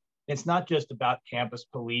that. It's not just about campus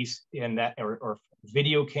police and that, or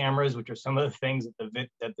video cameras, which are some of the things that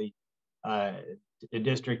the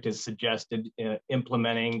district has suggested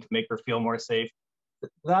implementing to make her feel more safe.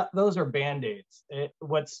 Those are Band-Aids.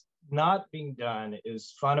 What's not being done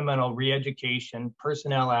is fundamental re-education,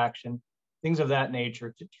 personnel action, things of that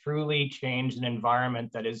nature to truly change an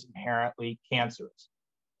environment that is inherently cancerous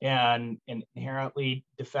and inherently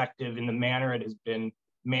defective in the manner it has been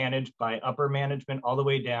managed by upper management all the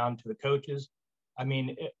way down to the coaches. I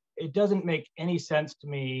mean, it doesn't make any sense to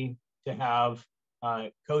me to have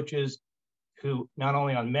coaches who not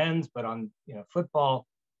only on men's, but on football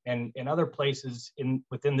and other places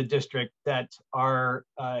within the district that are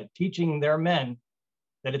teaching their men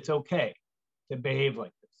that it's okay to behave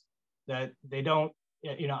like this, that they don't,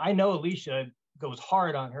 I know Alicia goes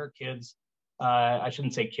hard on her kids. I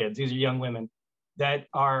shouldn't say kids, these are young women that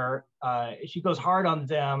are, she goes hard on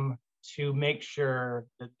them to make sure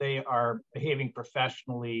that they are behaving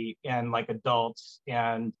professionally and like adults,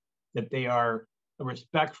 and that they are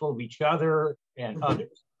respectful of each other and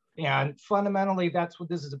others. And fundamentally, that's what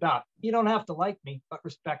this is about. You don't have to like me, but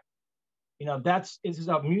respect. This is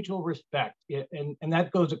about mutual respect. And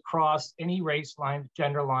that goes across any race lines,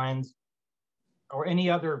 gender lines, or any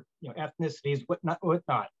other ethnicities,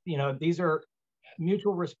 whatnot. These are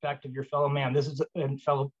mutual respect of your fellow man. This is a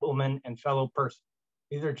fellow woman and fellow person.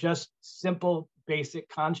 These are just simple, basic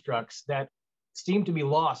constructs that seem to be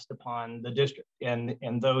lost upon the district and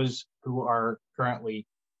those who are currently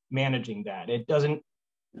managing that. It doesn't.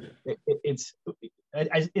 It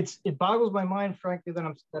boggles my mind, frankly,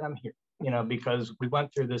 that I'm here. Because we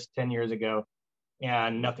went through this 10 years ago,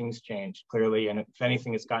 and nothing's changed clearly. And if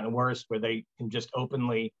anything, it's gotten worse, where they can just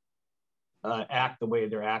openly act the way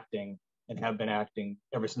they're acting and have been acting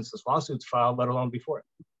ever since this lawsuit's filed, let alone before it.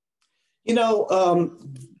 You know,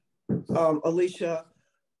 Alicia,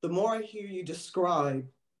 the more I hear you describe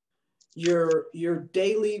your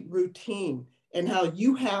daily routine and how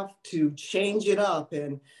you have to change it up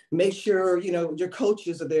and make sure, you know, your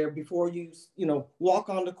coaches are there before you walk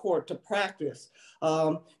on the court to practice.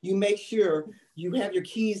 You make sure you have your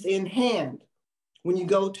keys in hand when you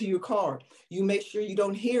go to your car. You make sure you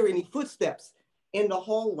don't hear any footsteps in the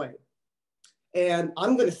hallway. And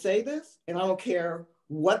I'm going to say this, and I don't care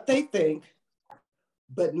what they think,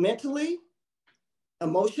 but mentally,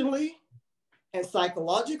 emotionally, and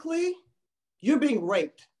psychologically, you're being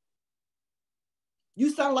raped.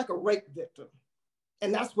 You sound like a rape victim,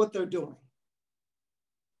 and that's what they're doing.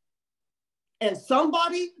 And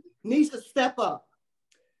somebody needs to step up,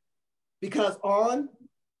 because on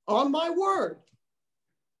my word,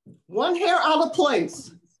 one hair out of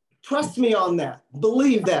place, trust me on that,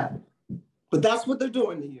 believe that, but that's what they're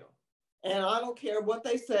doing to you. And I don't care what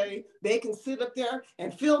they say, they can sit up there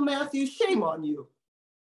and Phil Matthews, shame on you.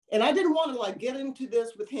 And I didn't want to like get into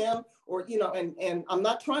this with him, or, you know, and I'm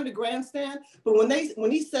not trying to grandstand, but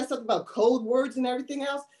when he says something about code words and everything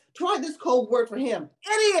else, try this code word for him.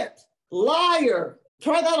 Idiot, liar.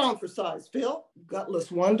 Try that on for size, Phil.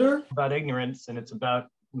 Gutless wonder. About ignorance, and it's about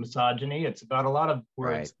misogyny. It's about a lot of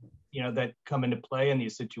words, right, you know, that come into play in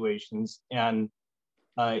these situations. And,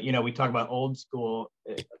 you know, we talk about old school.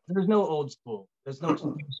 There's no old school. There's no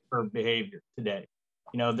excuse for behavior today.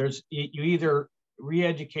 You know, you either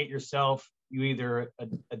re-educate yourself, you either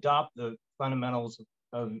adopt the fundamentals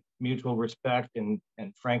of mutual respect and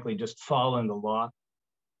frankly just follow in the law,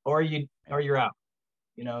 or you're out.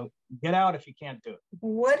 You know, get out if you can't do it.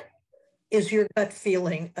 What is your gut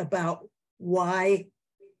feeling about why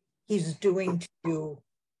he's doing to you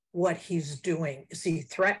what he's doing? Is he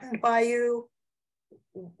threatened by you?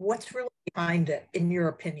 What's really behind it, in your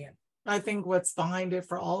opinion? I think what's behind it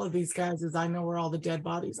for all of these guys is I know where all the dead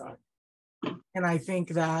bodies are. And I think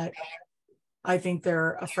they're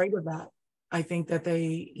afraid of that. I think that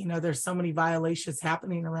they, you know, there's so many violations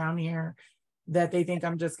happening around here that they think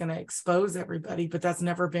I'm just going to expose everybody, but that's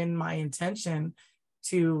never been my intention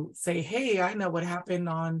to say, hey, I know what happened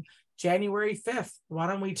on January 5th. Why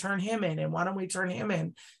don't we turn him in? And why don't we turn him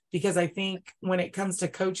in? Because I think when it comes to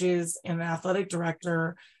coaches and an athletic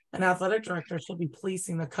director should be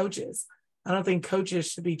policing the coaches. I don't think coaches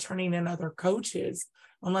should be turning in other coaches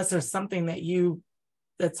unless there's something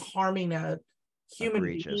that's harming a human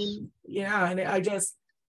being. Yeah. And I just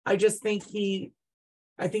think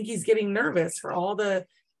he's getting nervous for all the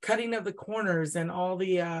cutting of the corners and all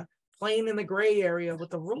the playing in the gray area with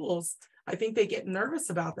the rules. I think they get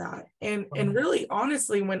nervous about that. And really,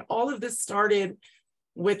 honestly, when all of this started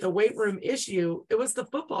with the weight room issue, it was the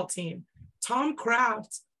football team. Tom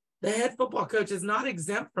Kraft, the head football coach, is not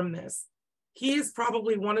exempt from this. He is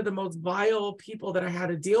probably one of the most vile people that I had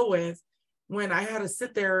to deal with when I had to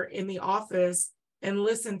sit there in the office and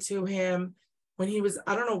listen to him when he was,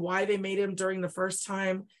 I don't know why they made him during the first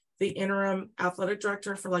time the interim athletic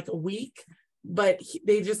director for like a week, but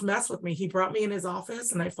they just messed with me. He brought me in his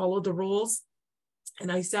office and I followed the rules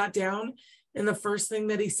and I sat down, and the first thing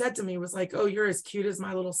that he said to me was like, oh, you're as cute as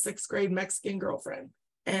my little 6th grade Mexican girlfriend.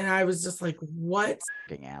 And I was just like, what?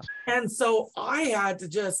 And so I had to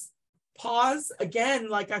just pause again.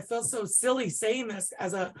 Like, I feel so silly saying this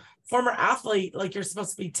as a former athlete. Like, you're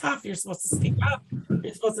supposed to be tough. You're supposed to speak up.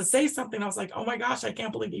 You're supposed to say something. I was like, oh my gosh, I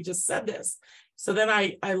can't believe he just said this. So then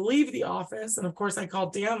I leave the office, and of course I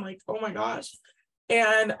called Dan, like, oh my gosh.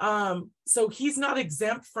 And so he's not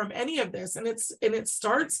exempt from any of this. And it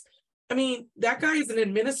starts, I mean, that guy is an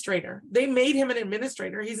administrator. They made him an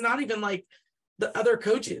administrator. He's not even like the other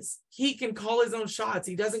coaches. He can call his own shots.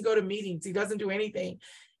 He doesn't go to meetings. He doesn't do anything.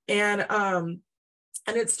 And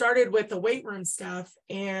it started with the weight room stuff.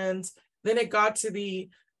 And then it got to the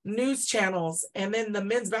news channels. And then the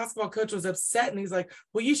men's basketball coach was upset. And he's like,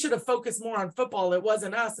 well, you should have focused more on football. It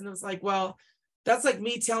wasn't us. And it was like, well, that's like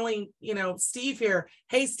me telling, Steve here,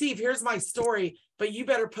 hey, Steve, here's my story, but you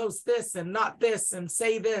better post this and not this and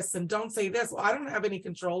say this and don't say this. Well, I don't have any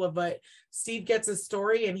control of it. Steve gets his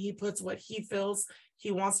story and he puts what he feels he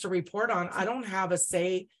wants to report on. I don't have a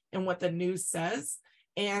say in what the news says.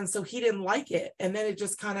 And so he didn't like it. And then it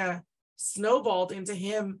just kind of snowballed into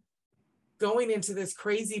him going into this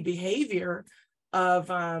crazy behavior of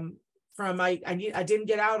I didn't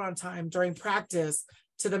get out on time during practice,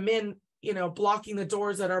 to the men, blocking the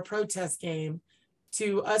doors at our protest game,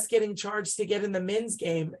 to us getting charged to get in the men's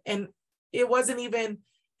game. And it wasn't even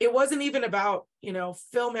it wasn't even about,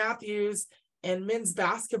 Phil Matthews and men's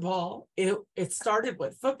basketball. It started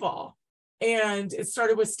with football, and it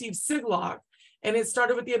started with Steve Siglock, and it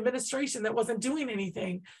started with the administration that wasn't doing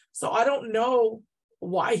anything. So I don't know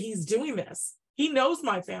why he's doing this. He knows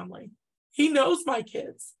my family. He knows my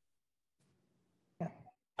kids.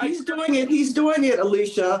 He's doing it,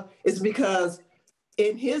 Alicia, is because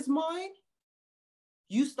in his mind,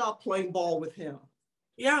 you stopped playing ball with him.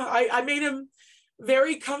 Yeah, I made him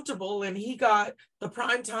very comfortable, and he got the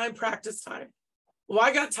prime time practice time. Well,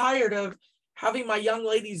 I got tired of having my young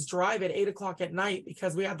ladies drive at 8:00 at night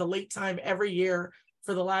because we had the late time every year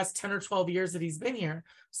for the last 10 or 12 years that he's been here.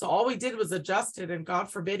 So all we did was adjust it, and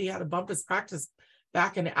God forbid he had to bump his practice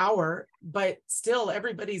back an hour, but still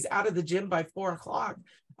everybody's out of the gym by 4:00.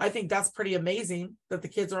 I think that's pretty amazing that the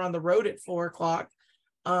kids are on the road at 4:00.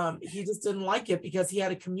 He just didn't like it because he had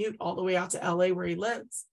to commute all the way out to LA where he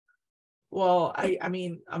lives. Well, I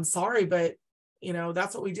mean, I'm sorry, but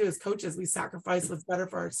that's what we do as coaches. We sacrifice what's better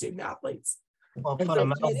for our student athletes. Well, And so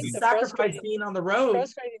fundamentally, we sacrifice being on the road. The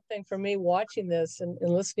frustrating thing for me watching this and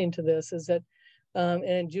listening to this is that,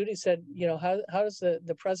 and Judy said, how does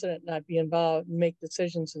the president not be involved and make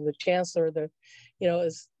decisions, and the chancellor,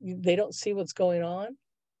 is they don't see what's going on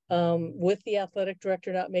with the athletic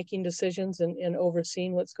director not making decisions and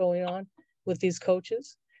overseeing what's going on with these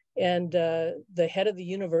coaches, and the head of the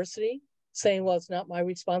university saying, well, it's not my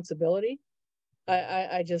responsibility.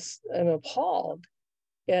 I just am appalled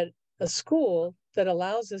at a school that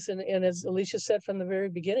allows this, and as Alicia said from the very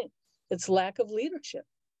beginning, it's lack of leadership.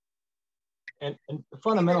 And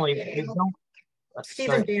fundamentally, they don't.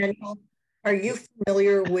 Stephen Daniel, are you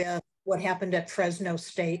familiar with what happened at Fresno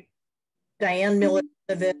State? Diane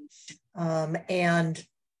Milojevic and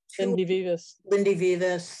Lindy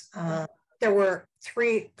Vivas. There were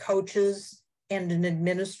 3 coaches and an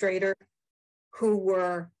administrator who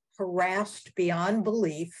were harassed beyond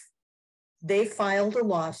belief. They filed a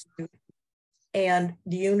lawsuit, and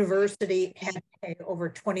the university had to pay over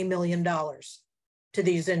 $20 million to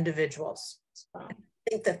these individuals. I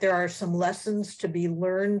think that there are some lessons to be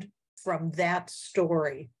learned from that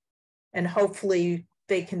story, and hopefully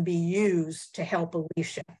they can be used to help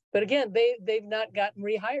Alicia. But again, they've not gotten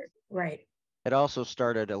rehired. Right. It also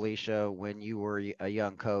started, Alicia, when you were a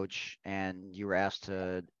young coach and you were asked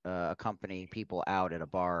to accompany people out at a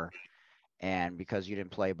bar, and because you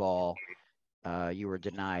didn't play ball, you were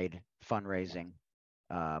denied fundraising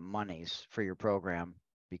monies for your program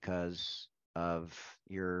because of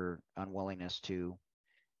your unwillingness to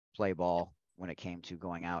play ball when it came to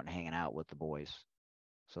going out and hanging out with the boys.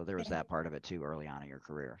 So there was that part of it too early on in your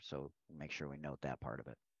career. So make sure we note that part of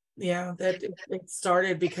it. Yeah, that it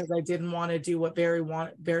started because I didn't want to do what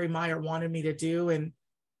Barry Meyer wanted me to do, and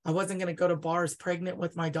I wasn't going to go to bars pregnant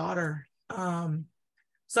with my daughter. So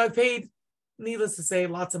I paid, needless to say,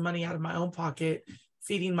 lots of money out of my own pocket,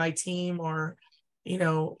 feeding my team or,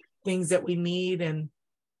 things that we need. And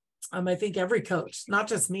I think every coach, not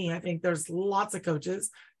just me, I think there's lots of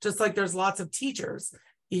coaches, just like there's lots of teachers.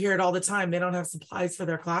 You hear it all the time. They don't have supplies for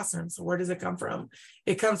their classrooms. So where does it come from?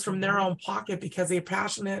 It comes from their own pocket because they're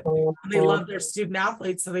passionate and they love their student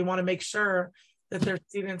athletes. So they want to make sure that their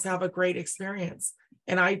students have a great experience.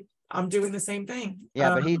 And I'm doing the same thing.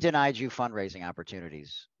 Yeah, but he denied you fundraising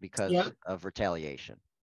opportunities because of retaliation.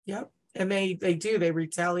 Yep. And they do. They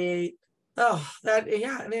retaliate. Oh,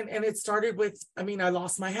 yeah. And it started with, I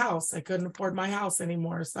lost my house. I couldn't afford my house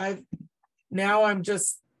anymore. So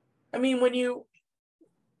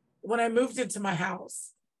when I moved into my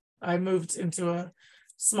house, I moved into a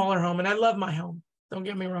smaller home, and I love my home. Don't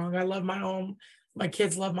get me wrong. I love my home. My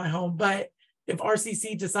kids love my home. But if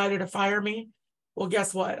RCC decided to fire me, well,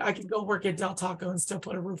 guess what? I could go work at Del Taco and still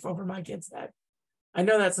put a roof over my kids' head. I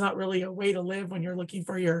know that's not really a way to live when you're looking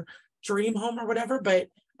for your dream home or whatever, but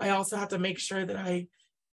I also have to make sure that I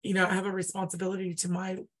have a responsibility to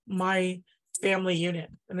my family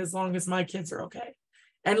unit. And as long as my kids are okay.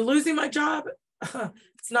 And losing my job,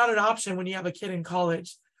 it's not an option when you have a kid in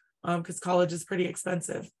college, because college is pretty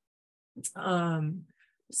expensive.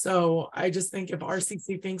 So I just think if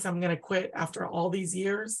RCC thinks I'm going to quit after all these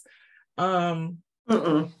years, they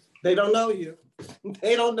don't know you.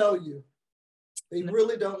 They don't know you. They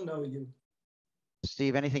really don't know you.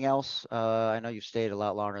 Steve, anything else? I know you stayed a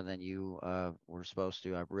lot longer than you were supposed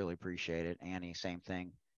to. I really appreciate it. Annie, same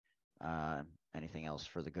thing. Anything else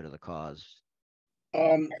for the good of the cause?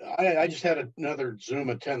 I just had another Zoom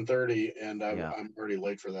at 10:30, and I'm already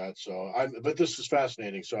late for that. So but this is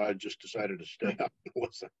fascinating. So I just decided to stay up and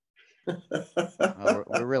listen. Well,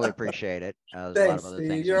 we really appreciate it. There's Thanks, a lot of other Steve.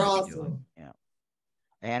 things You're you awesome. doing. Yeah.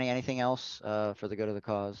 Annie, anything else for the good of the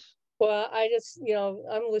cause? Well, I just,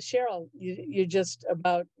 I'm with Cheryl. You're just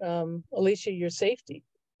about, Alicia, your safety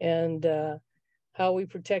and how we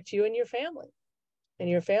protect you and your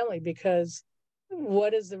family, because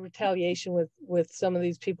what is the retaliation with some of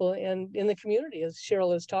these people and in the community, as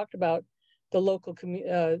Cheryl has talked about, the local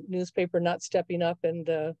newspaper not stepping up, and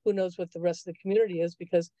who knows what the rest of the community is,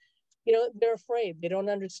 because they're afraid, they don't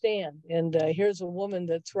understand, and here's a woman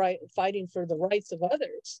that's fighting for the rights of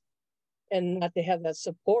others, and not to have that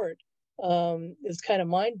support is kind of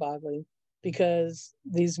mind-boggling, because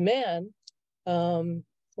these men,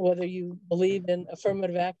 whether you believe in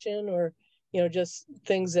affirmative action or just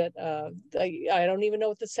things that I don't even know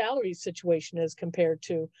what the salary situation is compared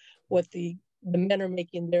to what the men are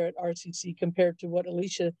making there at RCC compared to what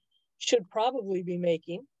Alicia should probably be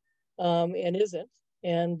making and isn't.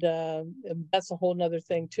 And that's a whole nother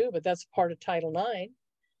thing too, but that's part of Title IX.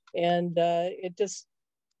 And it just,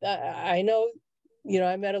 I know,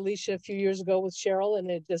 I met Alicia a few years ago with Cheryl,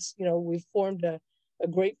 and it just, we've formed a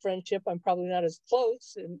great friendship. I'm probably not as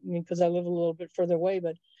close because I live a little bit further away,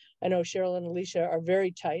 but I know Cheryl and Alicia are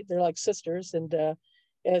very tight. They're like sisters. And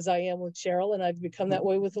as I am with Cheryl, and I've become that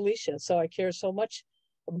way with Alicia. So I care so much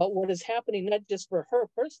about what is happening, not just for her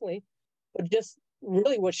personally, but just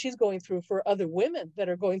really what she's going through for other women that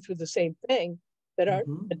are going through the same thing that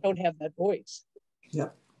don't have that voice.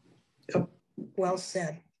 Yep. Well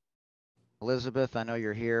said. Elizabeth, I know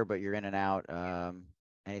you're here, but you're in and out.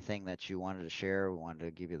 Anything that you wanted to share? We wanted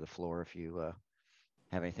to give you the floor if you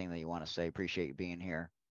have anything that you want to say. Appreciate you being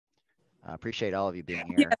here. Appreciate all of you being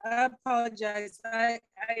here. Yeah, I apologize. I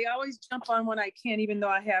always jump on when I can, even though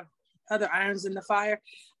I have other irons in the fire.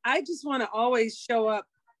 I just want to always show up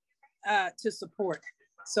to support.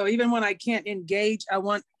 So even when I can't engage, I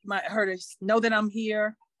want her to know that I'm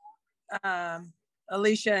here,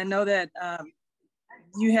 Alicia, and know that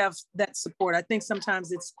you have that support. I think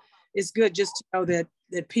sometimes it's good just to know that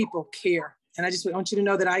people care. And I just want you to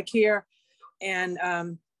know that I care. And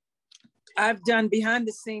I've done behind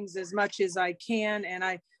the scenes as much as I can. And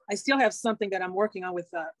I still have something that I'm working on with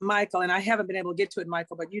Michael, and I haven't been able to get to it,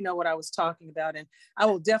 Michael, but you know what I was talking about. And I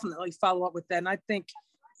will definitely follow up with that. And I think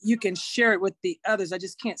you can share it with the others. I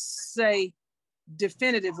just can't say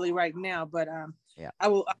definitively right now, but I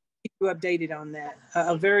will keep you updated on that.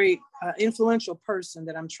 A very influential person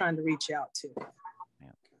that I'm trying to reach out to. Yeah.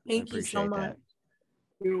 Thank you so much. That.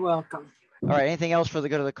 You're welcome. All right. Anything else for the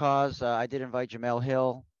good of the cause? I did invite Jamel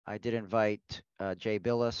Hill. I did invite Jay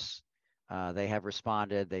Billis. They have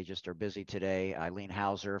responded. They just are busy today. Eileen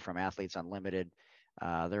Hauser from Athletes Unlimited.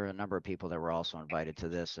 There are a number of people that were also invited to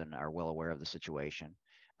this and are well aware of the situation.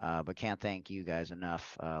 But can't thank you guys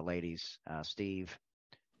enough, ladies, Steve,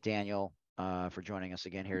 Daniel, for joining us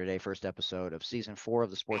again here today. First episode of season 4 of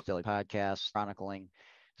the Sports Deli Podcast, chronicling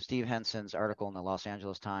Steve Henson's article in the Los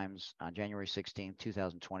Angeles Times on January 16,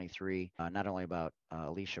 2023, not only about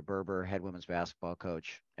Alicia Berber, head women's basketball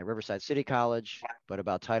coach at Riverside City College, but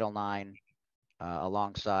about Title IX,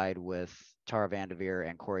 alongside with Tara Vanderveer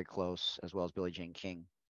and Corey Close, as well as Billie Jean King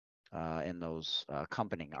in those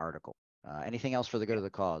accompanying articles. Anything else for the good of the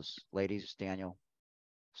cause? Ladies, Daniel,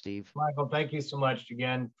 Steve? Michael, thank you so much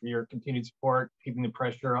again for your continued support, keeping the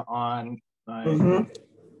pressure on.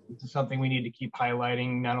 This is something we need to keep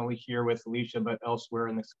highlighting, not only here with Alicia, but elsewhere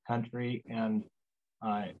in this country. And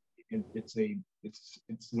it's a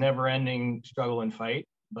never-ending struggle and fight,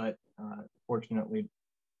 but fortunately,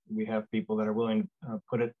 we have people that are willing to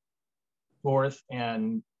put it forth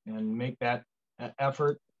and make that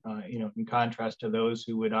effort. In contrast to those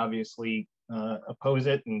who would obviously oppose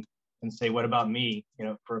it and say, what about me,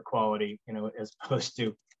 for equality, as opposed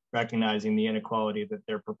to recognizing the inequality that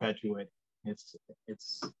they're perpetuating.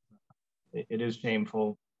 It is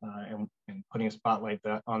shameful, and putting a spotlight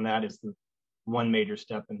on that is the one major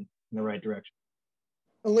step in the right direction.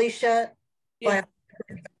 Alicia,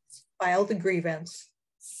 file the grievance.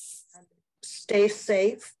 Stay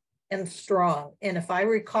safe and strong. And if I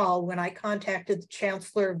recall, when I contacted the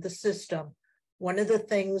chancellor of the system, one of the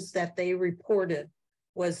things that they reported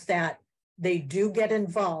was that they do get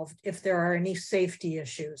involved if there are any safety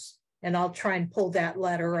issues. And I'll try and pull that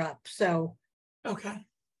letter up. So, okay.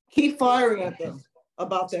 Keep firing at them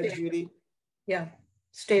about that, Judy. Yeah.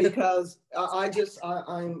 Because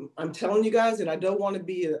I'm telling you guys, and I don't want to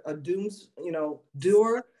be a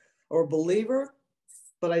doer or believer,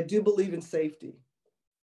 but I do believe in safety.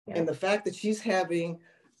 Yeah. And the fact that she's having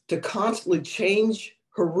to constantly change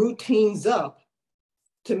her routines up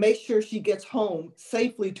to make sure she gets home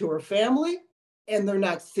safely to her family, and they're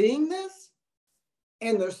not seeing this,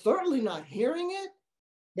 and they're certainly not hearing it.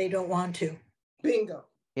 They don't want to. Bingo.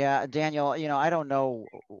 Yeah, Daniel, I don't know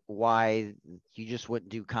why you just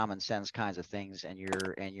wouldn't do common sense kinds of things, and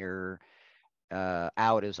your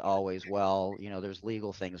out is always, well, there's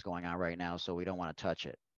legal things going on right now, so we don't want to touch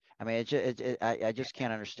it. I mean, I just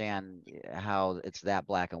can't understand how it's that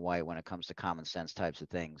black and white when it comes to common sense types of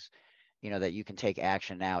things, that you can take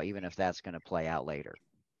action now, even if that's going to play out later.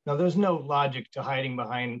 No, there's no logic to hiding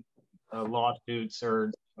behind lawsuits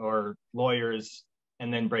or lawyers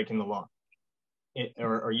and then breaking the law,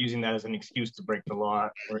 or using that as an excuse to break the law,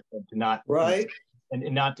 or to not Right.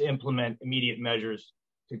 and not to implement immediate measures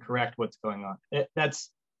to correct what's going on.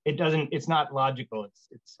 It's not logical.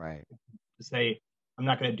 It's right to say, I'm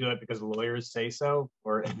not going to do it because the lawyers say so,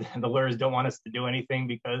 or the lawyers don't want us to do anything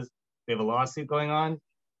because we have a lawsuit going on.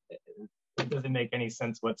 It doesn't make any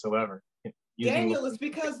sense whatsoever. Daniel, it's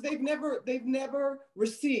because they've never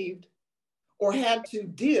received or had to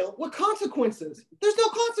deal with consequences. There's no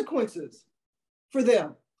consequences for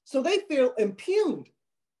them. So they feel impugned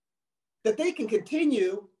that they can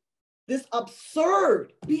continue this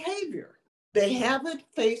absurd behavior. They haven't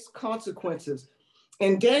faced consequences.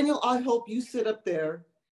 And Daniel, I hope you sit up there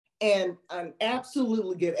and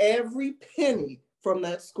absolutely get every penny from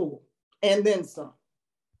that school, and then some,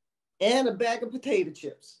 and a bag of potato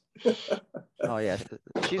chips. Oh yeah,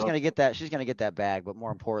 she's gonna get that. She's gonna get that bag. But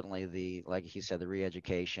more importantly, like he said, the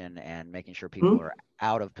re-education and making sure people are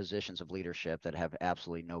out of positions of leadership that have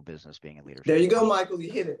absolutely no business being in leadership. There you go, Michael.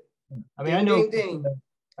 You hit it. I mean,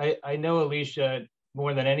 I know Alicia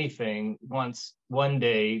more than anything wants one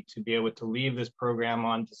day to be able to leave this program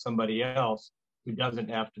on to somebody else who doesn't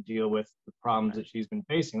have to deal with the problems that she's been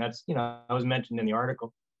facing. That's, I was mentioned in the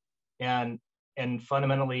article, and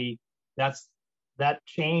fundamentally that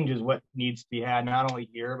change is what needs to be had, not only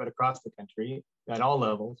here, but across the country at all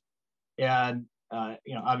levels. And,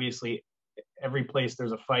 obviously every place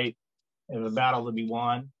there's a fight, there's a battle to be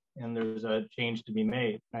won, and there's a change to be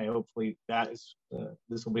made. I hopefully this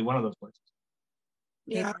will be one of those places.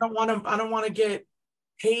 Yeah, I don't want to get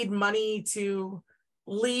paid money to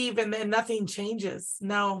leave and then nothing changes.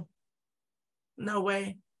 No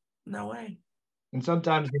way. And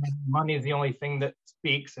sometimes money is the only thing that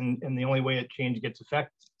speaks, and the only way that change gets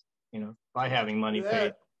affected, by having money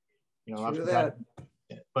paid.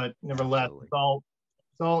 But nevertheless, it's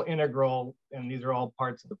all integral, and these are all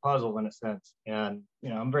parts of the puzzle in a sense. And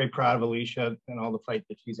I'm very proud of Alicia and all the fight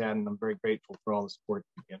that she's had, and I'm very grateful for all the support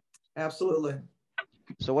she gets. Absolutely.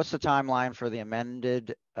 So what's the timeline for the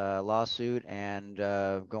amended lawsuit, and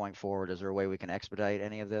going forward? Is there a way we can expedite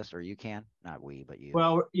any of this, or you can? Not we, but you.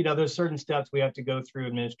 Well, there's certain steps we have to go through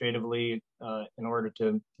administratively in order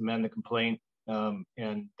to amend the complaint and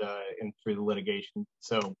through the litigation.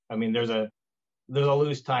 So, I mean, there's a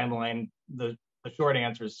loose timeline. The short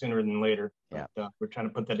answer is sooner than later. Yeah. But, we're trying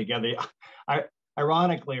to put that together.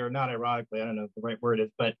 Ironically, or not ironically, I don't know what the right word is,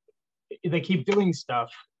 but they keep doing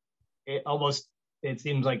stuff. It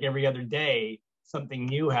seems like every other day something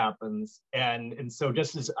new happens, and so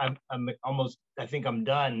just as I think I'm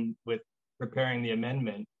done with preparing the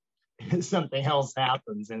amendment, something else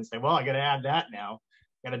happens, and say, well, I got to add that now,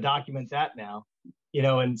 got to document that now,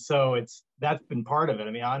 and so that's been part of it.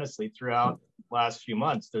 I mean, honestly, throughout the last few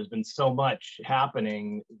months, there's been so much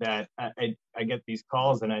happening that I get these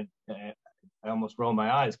calls, and I almost roll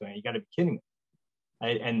my eyes, going, you got to be kidding me.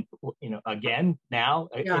 Again now.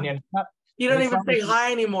 Yeah. You don't even say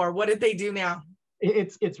hi anymore. What did they do now?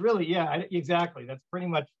 It's really, yeah, exactly. That's pretty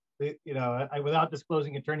much, without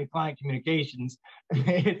disclosing attorney-client communications,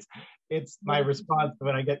 it's my response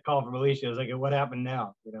when I get called from Alicia. It's like, what happened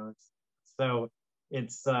now?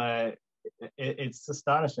 It's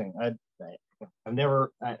astonishing. I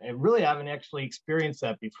really haven't actually experienced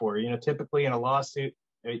that before. Typically in a lawsuit,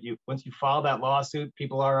 once you file that lawsuit,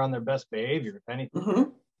 people are on their best behavior. If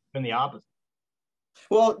anything, been the opposite.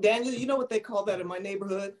 Well, Daniel, you know what they call that in my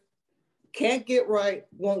neighborhood? Can't get right,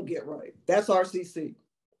 won't get right. That's RCC.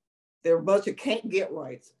 They're a bunch of can't get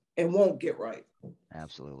rights and won't get right.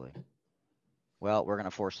 Absolutely. Well, we're going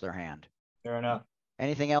to force their hand. Fair enough.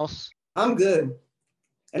 Anything else? I'm good.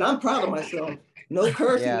 And I'm proud of myself. No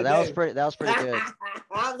cursing Yeah, today. that was pretty good.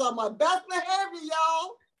 I was on my best behavior,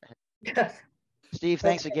 y'all. Steve,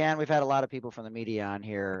 thanks again. We've had a lot of people from the media on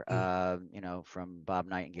here, from Bob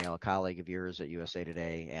Nightingale, a colleague of yours at USA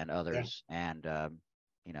Today, and others. Yeah. And,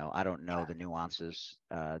 I don't know the nuances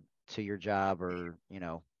to your job, or,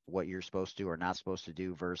 what you're supposed to or not supposed to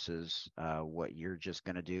do versus what you're just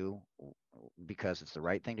going to do because it's the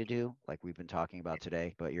right thing to do, like we've been talking about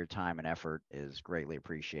today. But your time and effort is greatly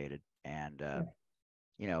appreciated. And,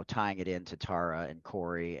 tying it into Tara and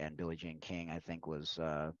Corey and Billie Jean King, I think was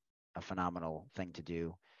a phenomenal thing to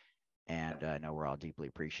do. And I know we're all deeply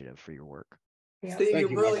appreciative for your work. Yeah. Steve, Thank you're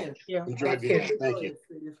you, brilliant. Yeah. Enjoyed being here. Thank you.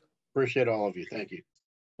 Appreciate all of you. Thank you.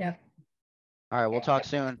 Yeah. All right, we'll talk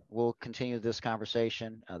soon. We'll continue this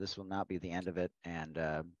conversation. This will not be the end of it. And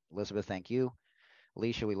Elizabeth, thank you.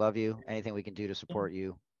 Alicia, we love you. Anything we can do to support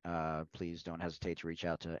you, please don't hesitate to reach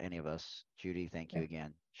out to any of us. Judy, thank you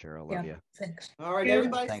again. Cheryl, love you. Thanks. All right,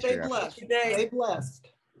 everybody, Thanks stay for your blessed. Good day. Stay blessed.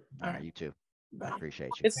 All right, you too. Bye.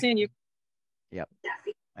 Appreciate you. Good seeing you. Yep,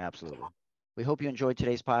 absolutely. We hope you enjoyed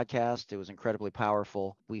today's podcast. It was incredibly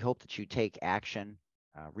powerful. We hope that you take action,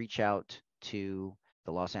 reach out to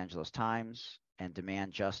the Los Angeles Times and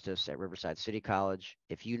demand justice at Riverside City College.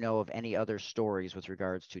 If you know of any other stories with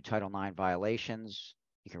regards to Title IX violations,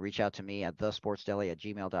 you can reach out to me at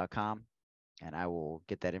thesportsdeli@gmail.com, and I will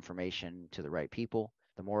get that information to the right people.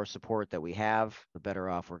 The more support that we have, the better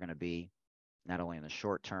off we're going to be, not only in the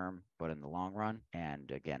short term, but in the long run.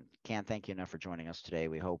 And again, can't thank you enough for joining us today.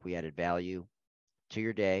 We hope we added value to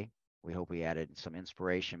your day. We hope we added some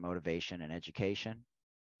inspiration, motivation, and education.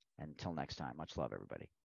 Until next time, much love, everybody.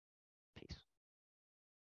 Peace.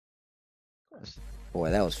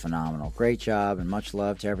 Boy, that was phenomenal. Great job and much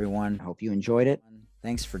love to everyone. Hope you enjoyed it.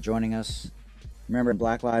 Thanks for joining us. Remember,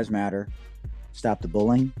 Black Lives Matter. Stop the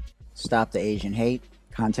bullying. Stop the Asian hate.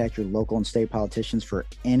 Contact your local and state politicians for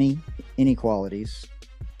any inequalities,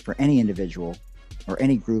 for any individual or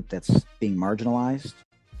any group that's being marginalized.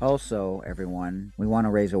 Also, everyone, we want to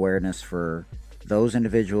raise awareness for those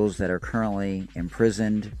individuals that are currently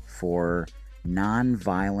imprisoned for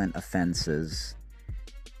non-violent offenses,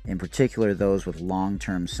 in particular those with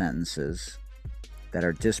long-term sentences that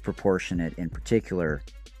are disproportionate, in particular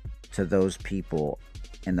to those people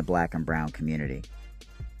in the Black and brown community.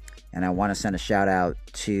 And I want to send a shout out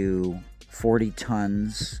to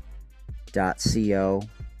 40tons.co.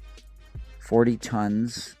 40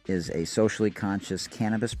 Tons is a socially conscious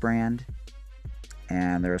cannabis brand,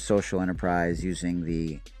 and they're a social enterprise using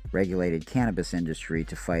the regulated cannabis industry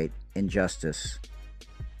to fight injustice,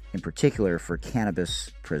 in particular for cannabis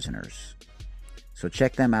prisoners. So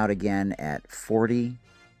check them out again at 40,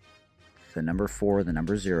 the number 4, the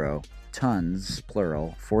number 0, tons,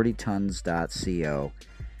 plural, 40tons.co,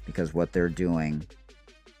 because what they're doing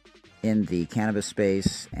in the cannabis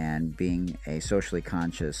space and being a socially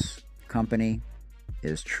conscious company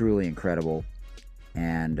is truly incredible,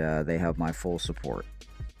 and they have my full support.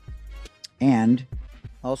 And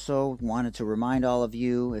also wanted to remind all of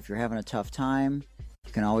you, if you're having a tough time,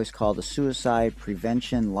 you can always call the Suicide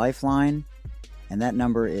Prevention Lifeline, and that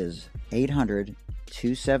number is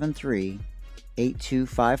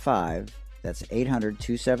 800-273-8255. That's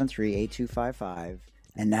 800-273-8255.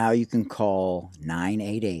 And now you can call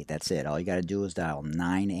 988. That's it. All you got to do is dial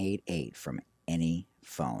 988 from any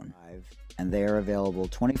phone. And they are available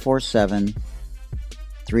 24/7,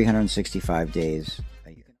 365 days.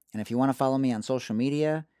 And if you want to follow me on social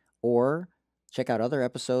media or check out other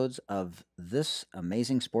episodes of this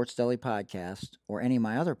amazing Sports Deli podcast or any of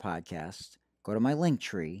my other podcasts, go to my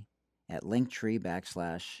Linktree at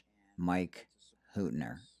Linktree/Mike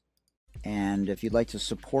Hootner. And if you'd like to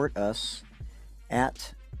support us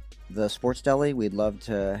at the Sports Deli, we'd love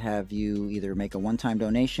to have you either make a one-time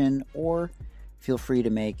donation or feel free to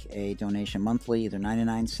make a donation monthly, either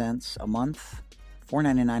 99 cents a month,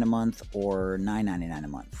 $4.99 a month, or $9.99 a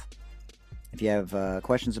month. If you have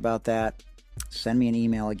questions about that, send me an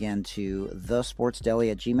email again to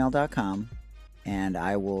thesportsdeli@gmail.com, and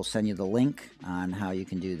I will send you the link on how you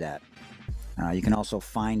can do that. You can also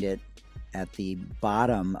find it at the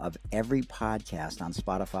bottom of every podcast on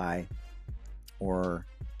Spotify or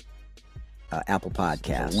Apple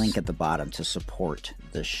Podcasts. Link at the bottom to support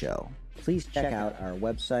the show. Please check out our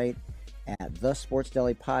website at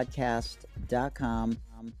thesportsdelipodcast.com.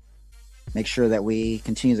 Make sure that we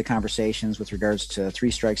continue the conversations with regards to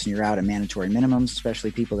 3 strikes and you're out and mandatory minimums,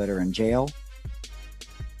 especially people that are in jail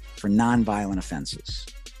for non-violent offenses.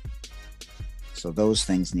 So those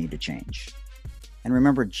things need to change. And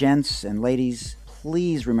remember, gents and ladies,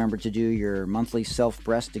 please remember to do your monthly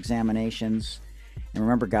self-breast examinations. And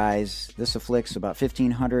remember, guys, this afflicts about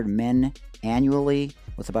 1,500 men annually,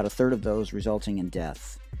 with about a third of those resulting in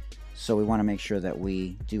death. So we want to make sure that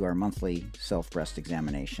we do our monthly self-breast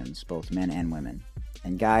examinations, both men and women.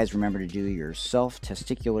 And guys, remember to do your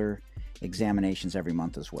self-testicular examinations every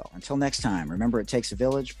month as well. Until next time, remember, it takes a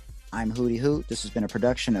village. I'm Hootie Hoot. This has been a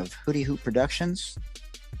production of Hootie Hoot Productions.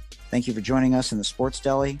 Thank you for joining us in the Sports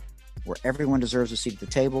Deli, where everyone deserves a seat at the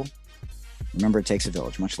table. Remember, it takes a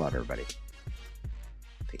village. Much love, everybody.